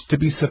temptations to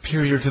be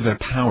superior to their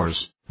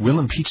powers, will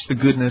impeach the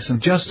goodness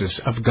and justice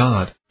of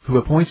God, who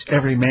appoints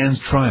every man's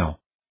trial.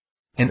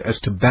 And as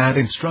to bad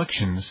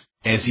instructions,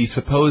 as he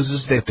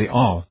supposes that they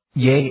all,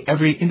 yea,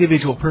 every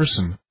individual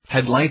person,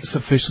 had light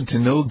sufficient to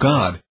know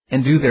God,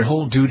 and do their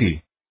whole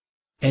duty.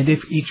 And if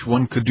each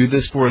one could do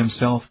this for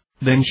himself,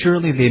 then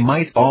surely they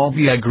might all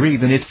be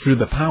agreed in it through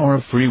the power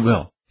of free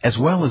will, as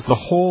well as the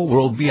whole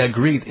world be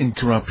agreed in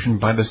corruption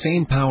by the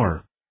same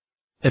power.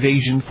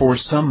 Evasion. For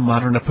some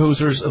modern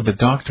opposers of the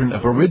doctrine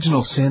of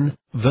original sin,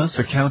 thus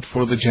account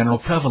for the general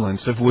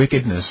prevalence of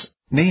wickedness,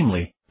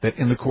 namely, that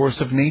in the course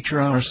of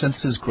nature our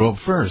senses grow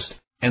first,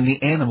 and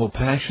the animal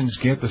passions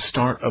get the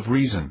start of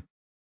reason.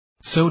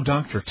 So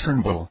Dr.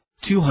 Turnbull,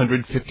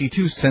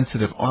 252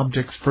 sensitive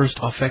objects first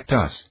affect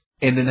us,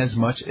 and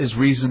inasmuch as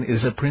reason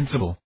is a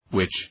principle,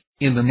 which,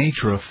 in the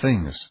nature of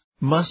things,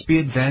 must be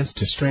advanced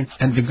to strength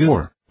and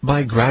vigor,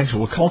 by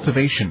gradual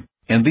cultivation,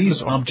 and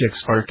these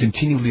objects are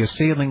continually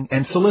assailing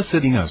and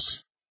soliciting us.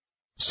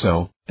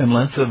 So,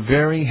 unless a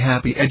very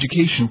happy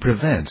education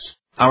prevents,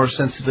 our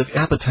sensitive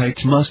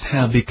appetites must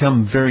have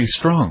become very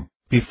strong,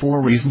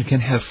 before reason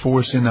can have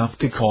force enough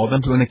to call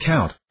them to an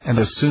account, and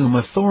assume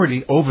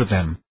authority over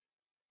them.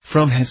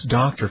 From hence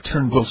Dr.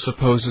 Turnbull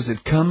supposes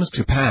it comes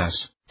to pass,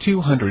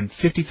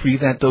 253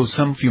 that though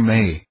some few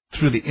may,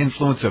 through the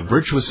influence of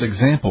virtuous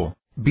example,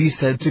 be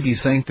said to be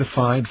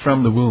sanctified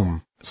from the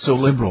womb, so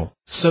liberal,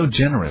 so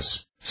generous,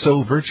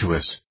 so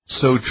virtuous,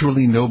 so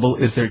truly noble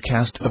is their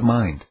cast of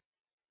mind.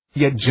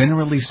 Yet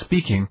generally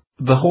speaking,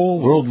 the whole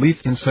world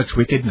lieth in such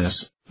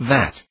wickedness,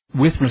 that,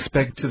 with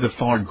respect to the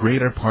far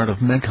greater part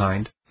of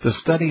mankind, the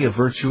study of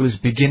virtue is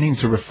beginning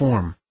to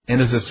reform,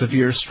 and is a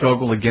severe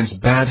struggle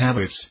against bad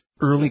habits,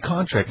 early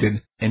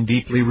contracted, and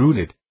deeply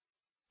rooted.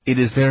 It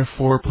is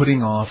therefore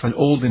putting off an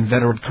old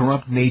inveterate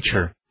corrupt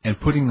nature, and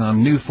putting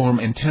on new form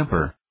and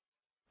temper.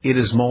 It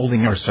is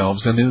molding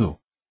ourselves anew.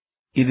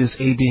 It is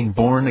a being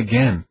born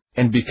again,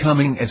 and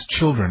becoming as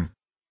children.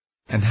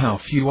 And how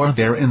few are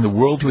there in the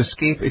world to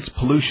escape its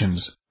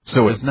pollutions,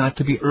 so as not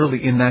to be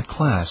early in that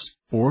class,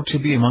 or to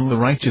be among the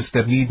righteous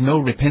that need no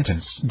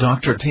repentance.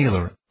 Dr.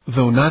 Taylor,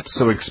 though not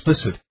so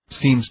explicit,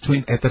 seems to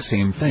hint at the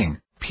same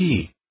thing,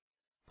 p.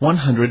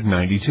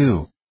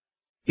 192.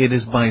 It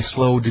is by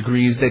slow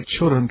degrees that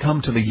children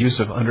come to the use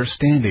of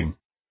understanding,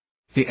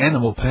 the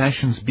animal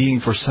passions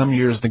being for some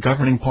years the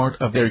governing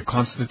part of their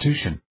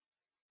constitution.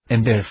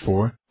 And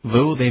therefore,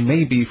 though they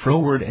may be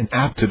froward and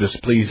apt to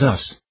displease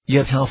us,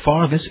 yet how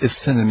far this is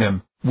sin in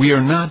them, we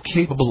are not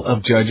capable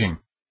of judging.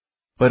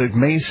 But it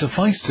may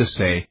suffice to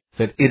say,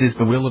 that it is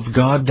the will of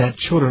God that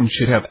children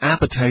should have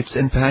appetites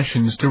and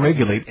passions to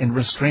regulate and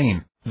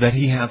restrain, that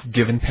He hath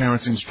given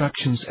parents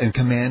instructions and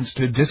commands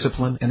to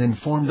discipline and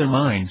inform their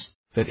minds,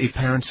 that if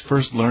parents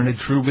first learned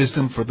true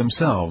wisdom for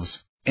themselves,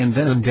 and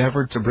then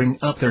endeavored to bring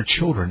up their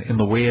children in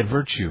the way of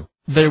virtue,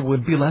 there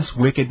would be less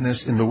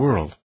wickedness in the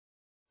world.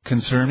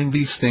 Concerning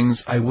these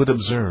things I would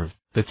observe,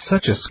 that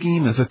such a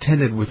scheme is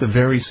attended with the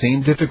very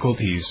same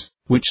difficulties,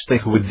 which they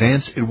who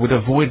advance it would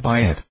avoid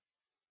by it.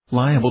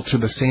 Liable to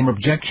the same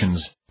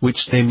objections,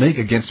 which they make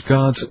against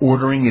God's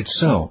ordering it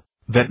so,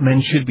 that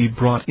men should be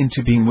brought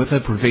into being with a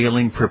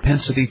prevailing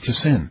propensity to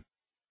sin.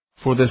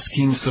 For the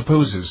scheme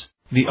supposes,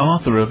 the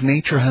author of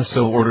nature has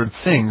so ordered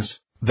things,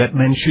 that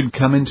men should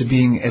come into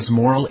being as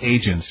moral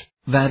agents,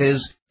 that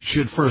is,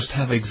 should first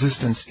have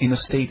existence in a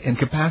state and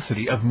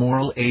capacity of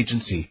moral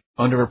agency,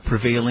 under a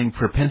prevailing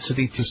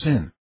propensity to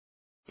sin.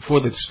 For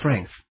that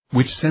strength,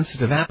 which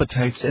sensitive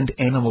appetites and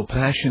animal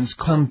passions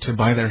come to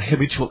by their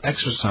habitual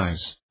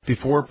exercise,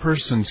 before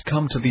persons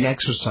come to the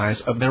exercise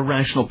of their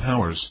rational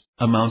powers,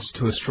 amounts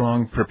to a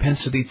strong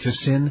propensity to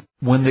sin,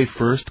 when they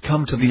first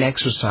come to the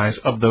exercise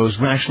of those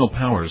rational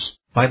powers,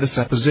 by the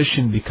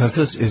supposition because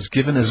this is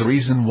given as a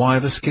reason why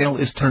the scale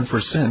is turned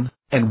for sin,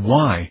 and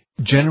why,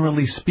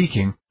 generally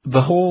speaking,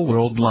 the whole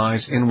world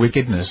lies in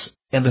wickedness,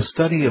 and the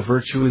study of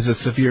virtue is a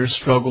severe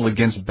struggle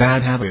against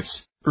bad habits,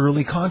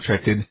 early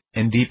contracted,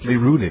 and deeply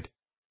rooted.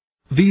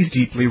 These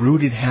deeply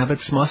rooted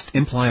habits must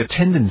imply a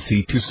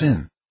tendency to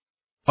sin.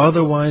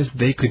 Otherwise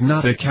they could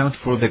not account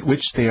for that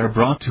which they are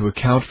brought to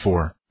account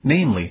for,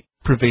 namely,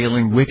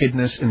 prevailing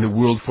wickedness in the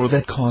world. For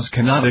that cause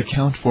cannot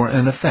account for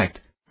an effect,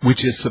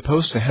 which is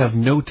supposed to have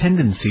no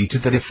tendency to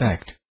that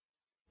effect.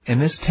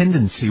 And this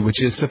tendency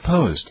which is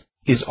supposed,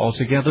 is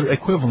altogether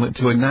equivalent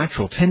to a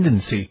natural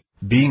tendency,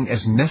 being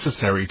as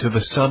necessary to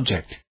the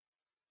subject.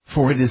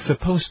 For it is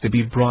supposed to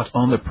be brought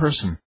on the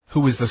person,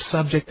 who is the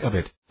subject of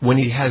it, when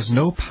he has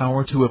no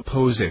power to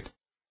oppose it.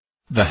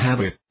 The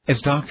habit,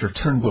 as Dr.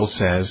 Turnbull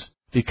says,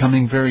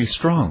 becoming very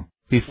strong,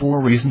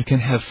 before reason can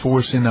have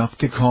force enough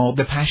to call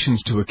the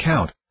passions to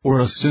account, or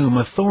assume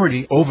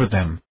authority over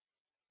them.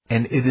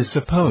 And it is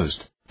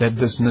supposed, that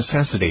this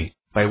necessity,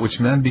 by which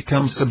men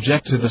become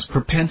subject to this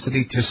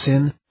propensity to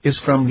sin, is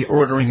from the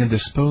ordering and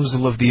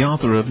disposal of the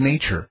author of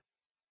nature,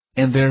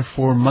 and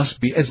therefore must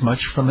be as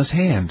much from his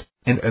hand,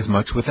 and as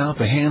much without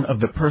the hand of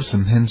the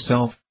person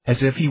himself, as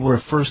if he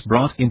were first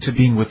brought into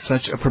being with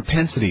such a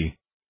propensity.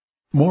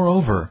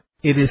 Moreover,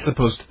 it is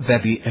supposed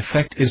that the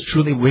effect is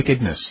truly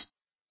wickedness.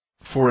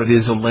 For it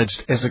is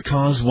alleged as a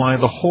cause why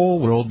the whole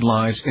world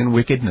lies in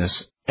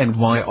wickedness, and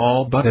why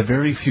all but a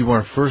very few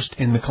are first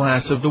in the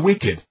class of the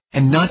wicked,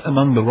 and not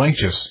among the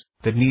righteous,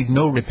 that need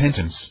no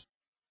repentance.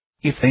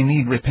 If they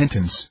need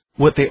repentance,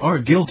 what they are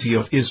guilty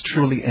of is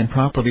truly and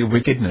properly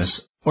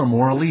wickedness, or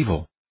moral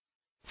evil.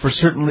 For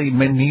certainly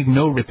men need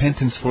no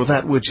repentance for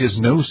that which is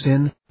no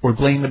sin, or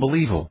blamable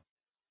evil.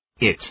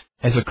 It,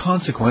 as a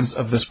consequence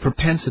of this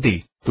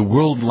propensity, the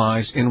world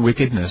lies in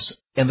wickedness,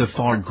 and the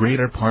far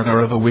greater part are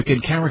of a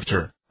wicked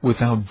character.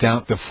 Without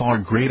doubt the far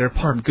greater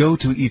part go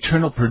to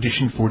eternal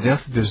perdition, for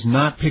death does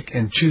not pick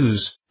and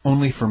choose,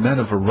 only for men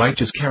of a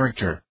righteous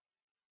character.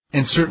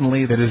 And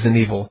certainly that is an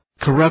evil,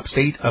 corrupt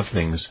state of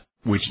things,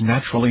 which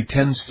naturally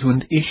tends to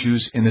and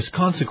issues in this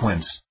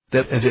consequence,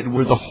 that as it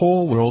were the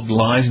whole world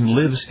lies and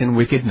lives in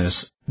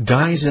wickedness,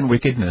 dies in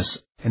wickedness,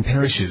 and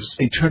perishes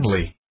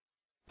eternally.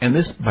 And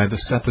this, by the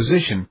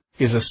supposition,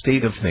 is a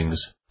state of things,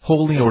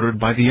 wholly ordered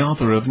by the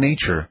author of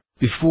nature,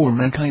 before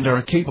mankind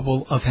are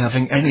capable of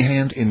having any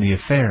hand in the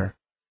affair.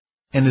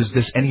 And is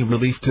this any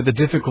relief to the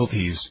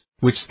difficulties,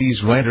 which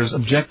these writers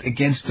object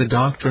against the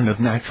doctrine of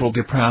natural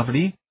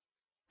depravity?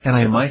 And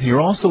I might here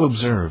also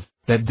observe,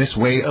 that this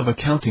way of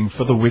accounting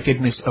for the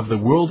wickedness of the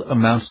world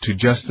amounts to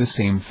just the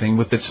same thing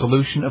with the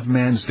solution of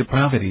man's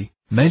depravity,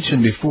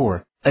 mentioned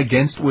before,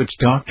 against which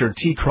Dr.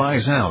 T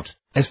cries out,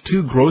 as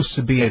too gross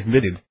to be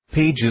admitted,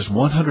 pages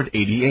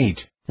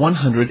 188,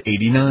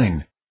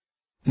 189.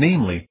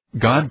 Namely,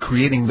 God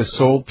creating the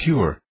soul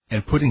pure,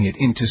 and putting it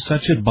into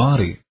such a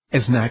body,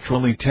 as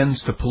naturally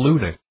tends to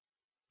pollute it.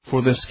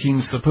 For the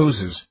scheme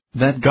supposes,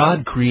 that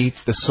God creates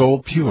the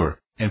soul pure,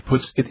 and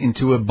puts it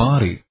into a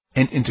body,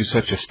 and into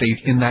such a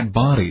state in that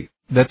body,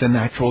 that the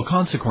natural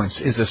consequence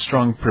is a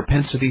strong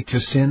propensity to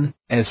sin,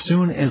 as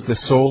soon as the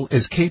soul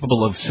is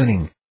capable of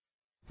sinning.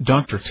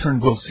 Dr.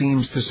 Turnbull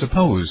seems to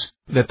suppose,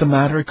 that the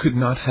matter could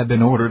not have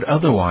been ordered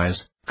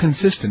otherwise,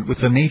 consistent with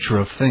the nature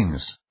of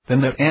things,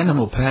 than that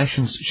animal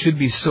passions should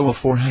be so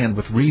aforehand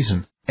with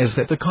reason, as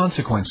that the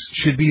consequence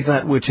should be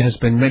that which has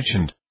been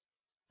mentioned.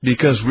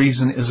 Because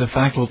reason is a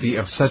faculty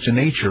of such a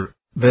nature,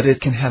 that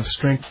it can have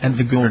strength and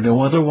vigor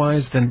no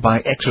otherwise than by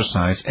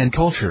exercise and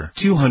culture.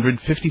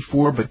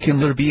 254. But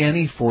can there be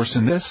any force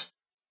in this?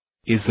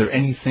 Is there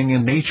anything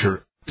in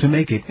nature, to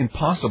make it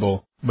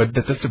impossible, but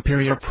that the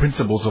superior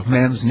principles of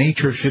man's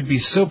nature should be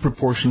so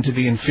proportioned to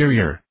the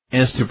inferior,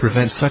 as to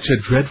prevent such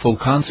a dreadful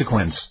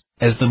consequence,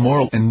 as the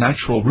moral and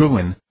natural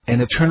ruin,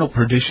 and eternal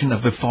perdition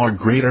of the far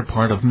greater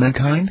part of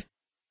mankind?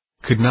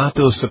 Could not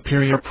those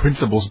superior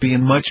principles be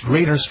in much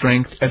greater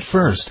strength at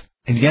first,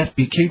 and yet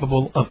be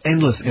capable of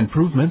endless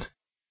improvement?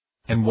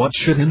 And what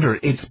should hinder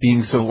its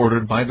being so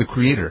ordered by the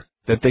Creator,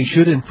 that they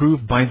should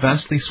improve by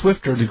vastly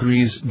swifter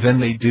degrees than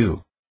they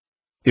do?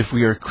 If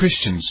we are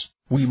Christians,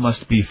 we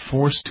must be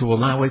forced to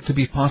allow it to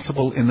be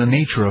possible in the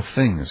nature of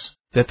things,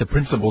 that the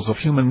principles of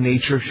human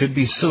nature should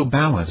be so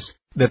balanced,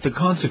 that the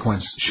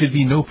consequence should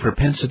be no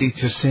propensity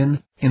to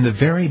sin, in the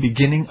very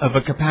beginning of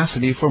a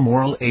capacity for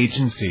moral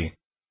agency.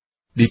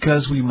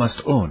 Because we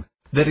must own,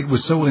 that it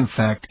was so in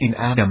fact in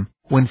Adam,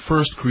 when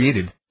first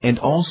created, and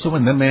also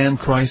in the man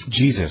Christ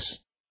Jesus.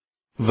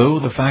 Though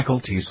the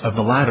faculties of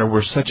the latter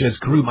were such as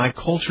grew by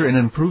culture and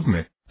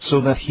improvement,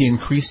 so that he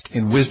increased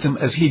in wisdom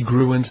as he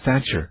grew in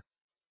stature.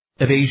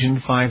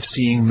 Evasion 5.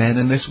 Seeing men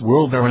in this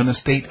world are in a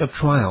state of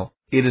trial,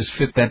 it is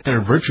fit that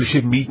their virtue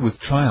should meet with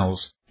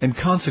trials, and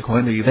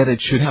consequently that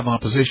it should have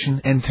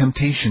opposition and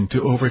temptation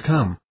to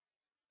overcome.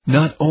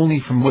 Not only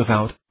from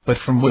without, but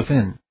from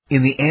within,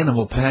 in the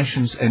animal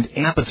passions and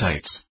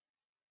appetites.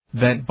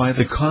 That by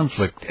the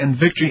conflict and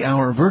victory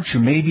our virtue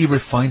may be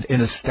refined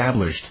and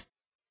established.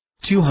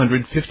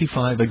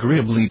 255.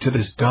 Agreeably to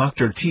this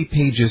Dr. T.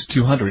 pages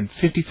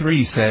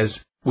 253 says,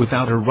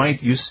 without a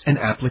right use and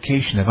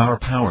application of our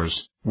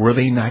powers, were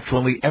they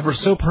naturally ever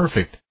so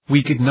perfect,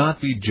 we could not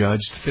be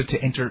judged fit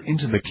to enter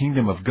into the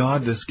kingdom of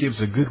God. This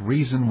gives a good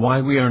reason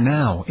why we are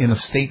now in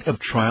a state of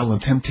trial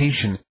and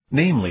temptation,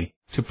 namely,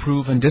 to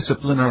prove and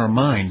discipline our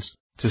minds,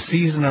 to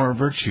season our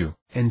virtue,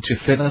 and to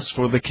fit us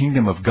for the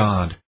kingdom of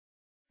God.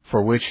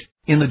 For which,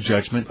 in the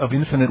judgment of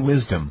infinite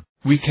wisdom,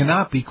 we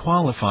cannot be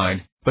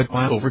qualified, but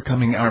by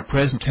overcoming our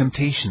present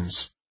temptations.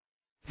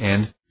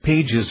 And,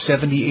 pages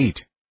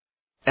 78.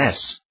 S.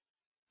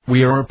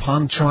 We are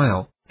upon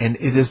trial, and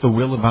it is the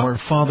will of our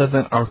Father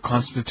that our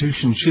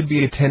constitution should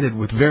be attended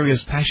with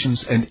various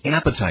passions and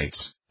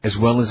appetites, as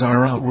well as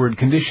our outward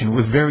condition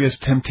with various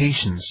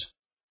temptations.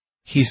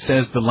 He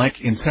says the like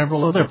in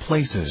several other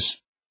places.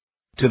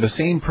 To the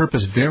same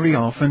purpose very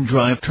often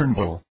drive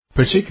Turnbull,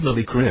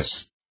 particularly Chris.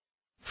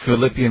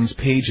 Philippians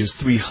pages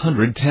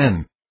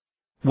 310.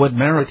 What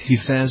merit, he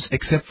says,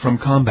 except from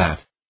combat?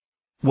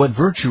 What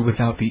virtue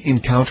without the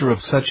encounter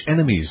of such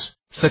enemies,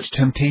 such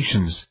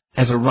temptations,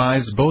 as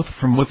arise both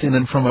from within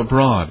and from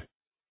abroad?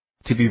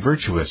 To be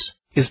virtuous,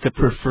 is to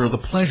prefer the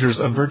pleasures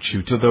of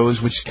virtue to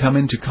those which come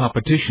into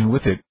competition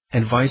with it,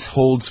 and vice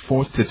holds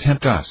forth to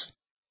tempt us.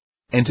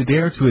 And to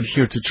dare to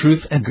adhere to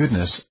truth and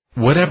goodness,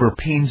 whatever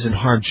pains and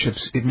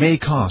hardships it may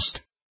cost.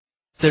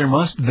 There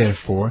must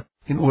therefore,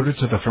 in order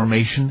to the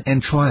formation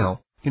and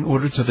trial, in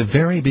order to the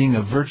very being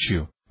of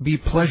virtue, be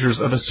pleasures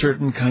of a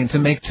certain kind to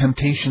make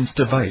temptations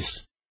to vice.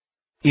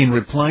 In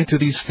reply to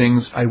these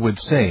things I would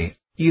say,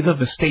 either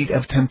the state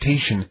of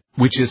temptation,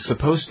 which is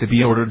supposed to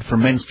be ordered for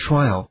men's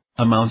trial,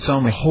 amounts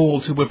on the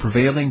whole to a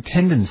prevailing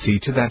tendency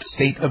to that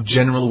state of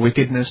general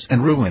wickedness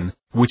and ruin,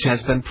 which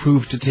has been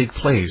proved to take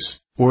place,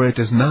 or it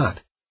does not.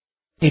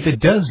 If it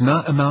does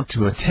not amount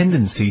to a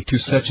tendency to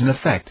such an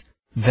effect,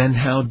 then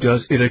how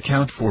does it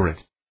account for it?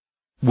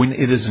 When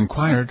it is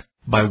inquired,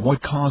 by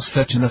what cause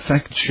such an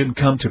effect should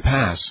come to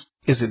pass,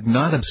 Is it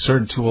not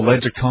absurd to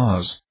allege a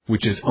cause,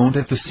 which is owned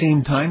at the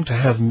same time to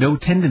have no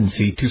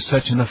tendency to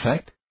such an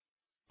effect?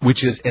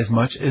 Which is as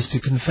much as to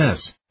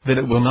confess that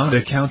it will not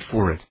account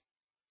for it.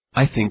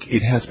 I think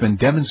it has been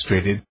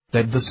demonstrated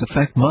that this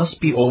effect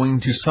must be owing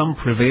to some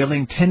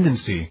prevailing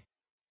tendency.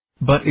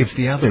 But if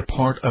the other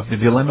part of the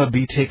dilemma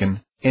be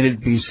taken, and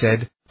it be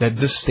said that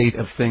this state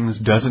of things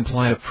does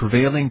imply a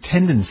prevailing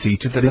tendency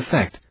to that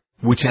effect,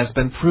 which has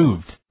been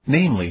proved,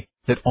 namely,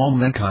 that all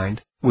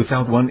mankind,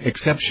 without one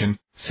exception,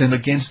 sin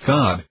against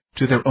God,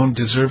 to their own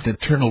deserved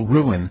eternal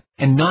ruin,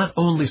 and not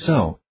only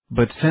so,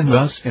 but sin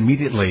thus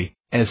immediately,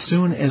 as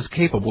soon as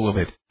capable of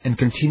it, and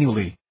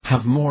continually,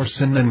 have more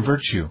sin than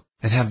virtue,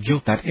 and have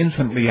guilt that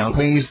infinitely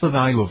outweighs the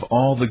value of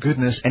all the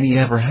goodness any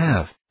ever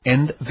have,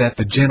 and that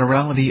the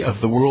generality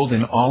of the world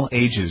in all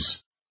ages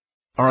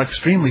are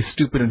extremely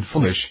stupid and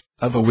foolish,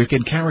 of a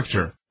wicked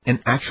character, and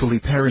actually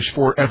perish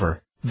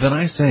forever, then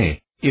I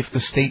say, if the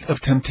state of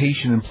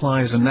temptation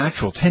implies a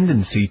natural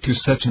tendency to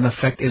such an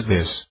effect as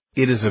this,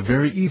 it is a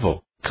very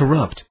evil,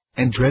 corrupt,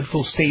 and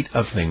dreadful state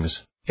of things,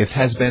 as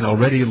has been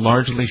already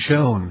largely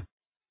shown.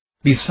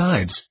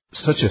 Besides,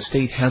 such a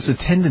state has a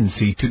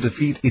tendency to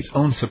defeat its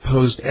own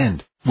supposed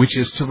end, which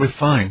is to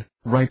refine,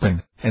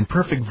 ripen, and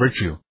perfect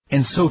virtue,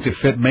 and so to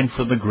fit men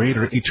for the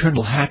greater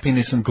eternal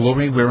happiness and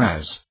glory,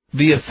 whereas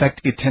the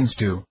effect it tends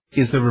to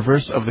is the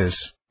reverse of this,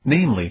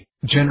 namely,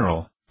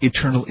 general,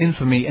 eternal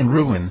infamy and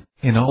ruin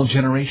in all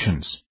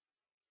generations.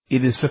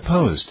 It is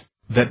supposed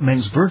that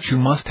men's virtue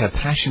must have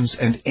passions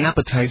and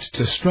appetites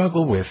to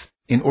struggle with,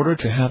 in order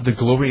to have the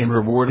glory and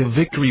reward of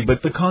victory,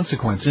 but the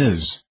consequence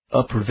is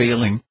a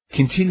prevailing,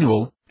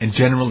 continual, and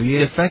generally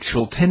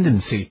effectual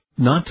tendency,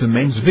 not to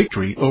men's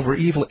victory over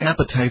evil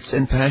appetites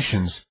and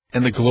passions,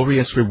 and the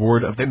glorious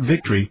reward of that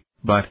victory,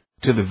 but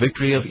to the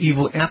victory of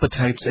evil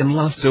appetites and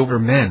lusts over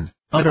men,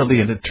 utterly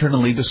and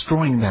eternally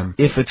destroying them.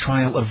 If a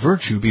trial of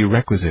virtue be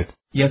requisite,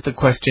 yet the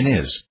question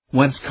is,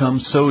 whence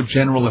comes so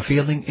general a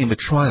feeling in the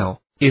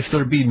trial, if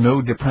there be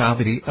no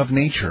depravity of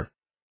nature?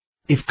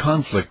 If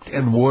conflict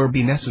and war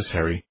be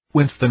necessary,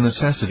 whence the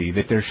necessity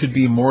that there should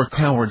be more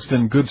cowards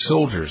than good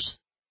soldiers?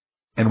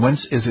 And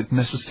whence is it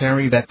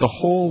necessary that the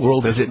whole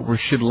world as it were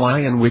should lie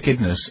in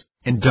wickedness,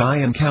 and die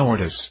in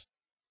cowardice?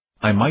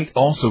 I might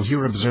also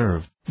here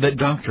observe, that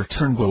Dr.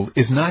 Turnbull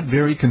is not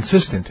very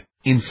consistent,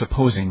 in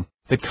supposing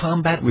that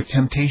combat with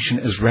temptation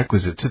is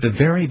requisite to the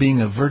very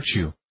being of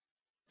virtue.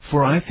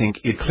 For I think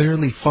it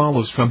clearly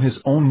follows from his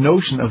own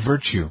notion of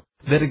virtue,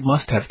 that it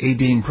must have a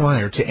being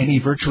prior to any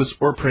virtuous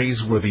or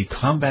praiseworthy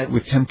combat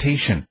with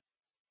temptation.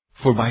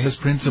 For by his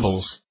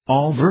principles,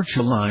 all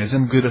virtue lies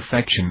in good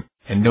affection,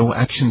 and no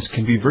actions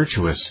can be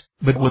virtuous,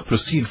 but what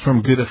proceed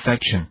from good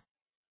affection.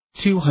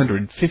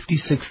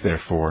 256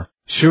 Therefore,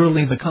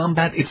 surely the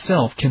combat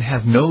itself can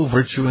have no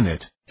virtue in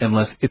it,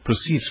 unless it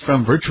proceeds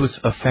from virtuous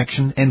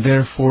affection, and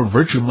therefore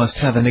virtue must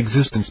have an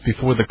existence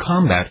before the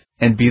combat,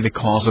 and be the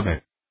cause of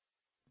it.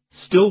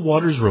 Still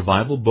Waters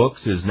Revival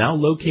Books is now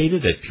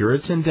located at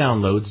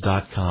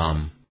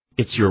PuritanDownloads.com.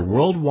 It's your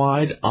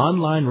worldwide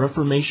online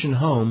Reformation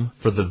home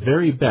for the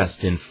very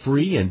best in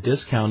free and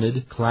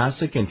discounted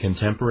classic and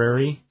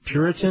contemporary,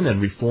 Puritan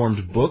and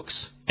Reformed books,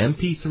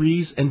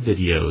 MP3s, and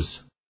videos.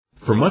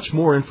 For much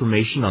more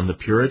information on the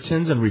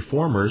Puritans and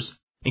Reformers,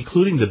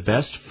 including the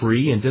best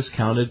free and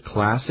discounted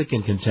classic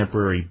and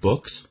contemporary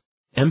books,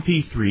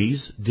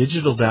 MP3s,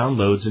 digital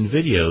downloads, and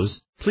videos,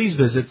 please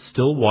visit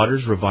Still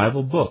Waters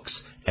Revival Books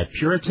at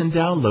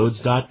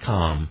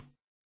PuritanDownloads.com.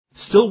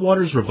 Still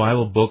Waters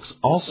Revival Books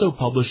also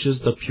publishes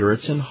the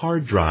Puritan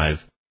Hard Drive,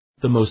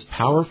 the most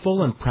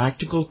powerful and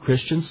practical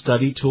Christian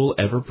study tool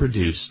ever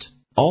produced.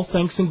 All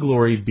thanks and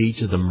glory be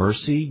to the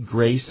mercy,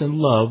 grace, and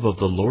love of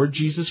the Lord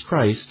Jesus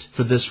Christ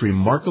for this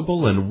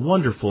remarkable and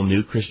wonderful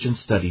new Christian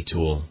study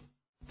tool.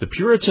 The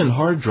Puritan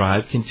Hard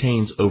Drive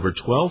contains over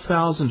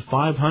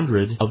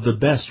 12,500 of the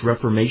best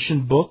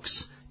Reformation books,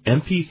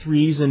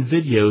 MP3s, and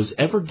videos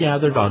ever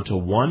gathered onto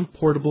one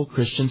portable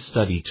Christian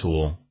study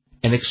tool.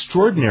 An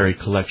extraordinary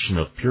collection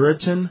of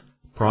Puritan,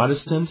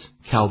 Protestant,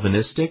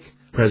 Calvinistic,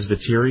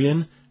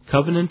 Presbyterian,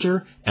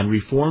 Covenanter, and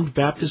Reformed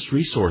Baptist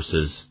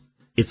resources.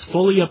 It's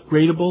fully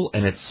upgradable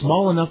and it's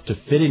small enough to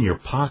fit in your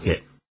pocket.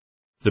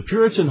 The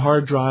Puritan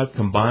Hard Drive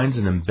combines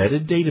an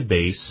embedded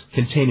database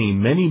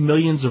containing many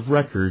millions of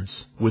records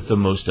with the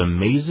most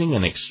amazing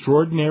and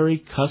extraordinary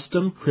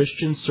custom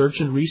Christian search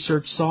and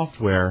research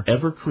software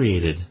ever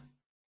created.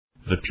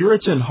 The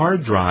Puritan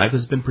Hard Drive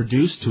has been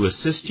produced to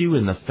assist you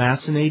in the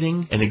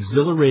fascinating and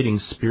exhilarating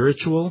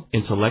spiritual,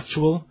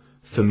 intellectual,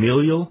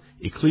 familial,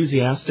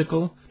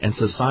 ecclesiastical, and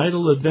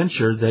societal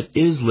adventure that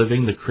is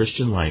living the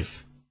Christian life.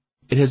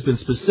 It has been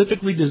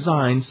specifically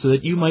designed so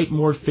that you might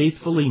more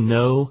faithfully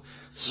know,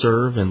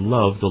 serve, and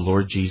love the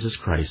Lord Jesus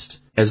Christ,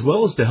 as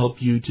well as to help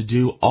you to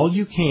do all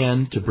you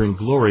can to bring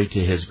glory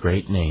to His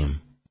great name.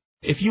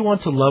 If you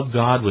want to love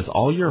God with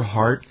all your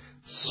heart,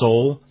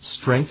 soul,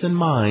 strength, and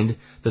mind,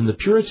 then the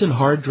Puritan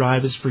Hard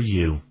Drive is for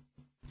you.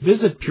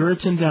 Visit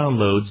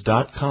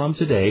PuritanDownloads.com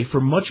today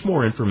for much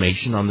more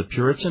information on the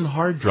Puritan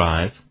Hard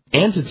Drive,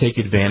 and to take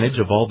advantage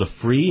of all the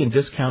free and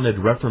discounted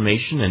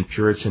Reformation and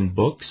Puritan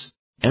books,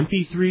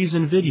 MP3s,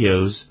 and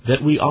videos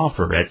that we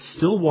offer at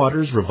Still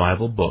Waters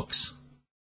Revival Books.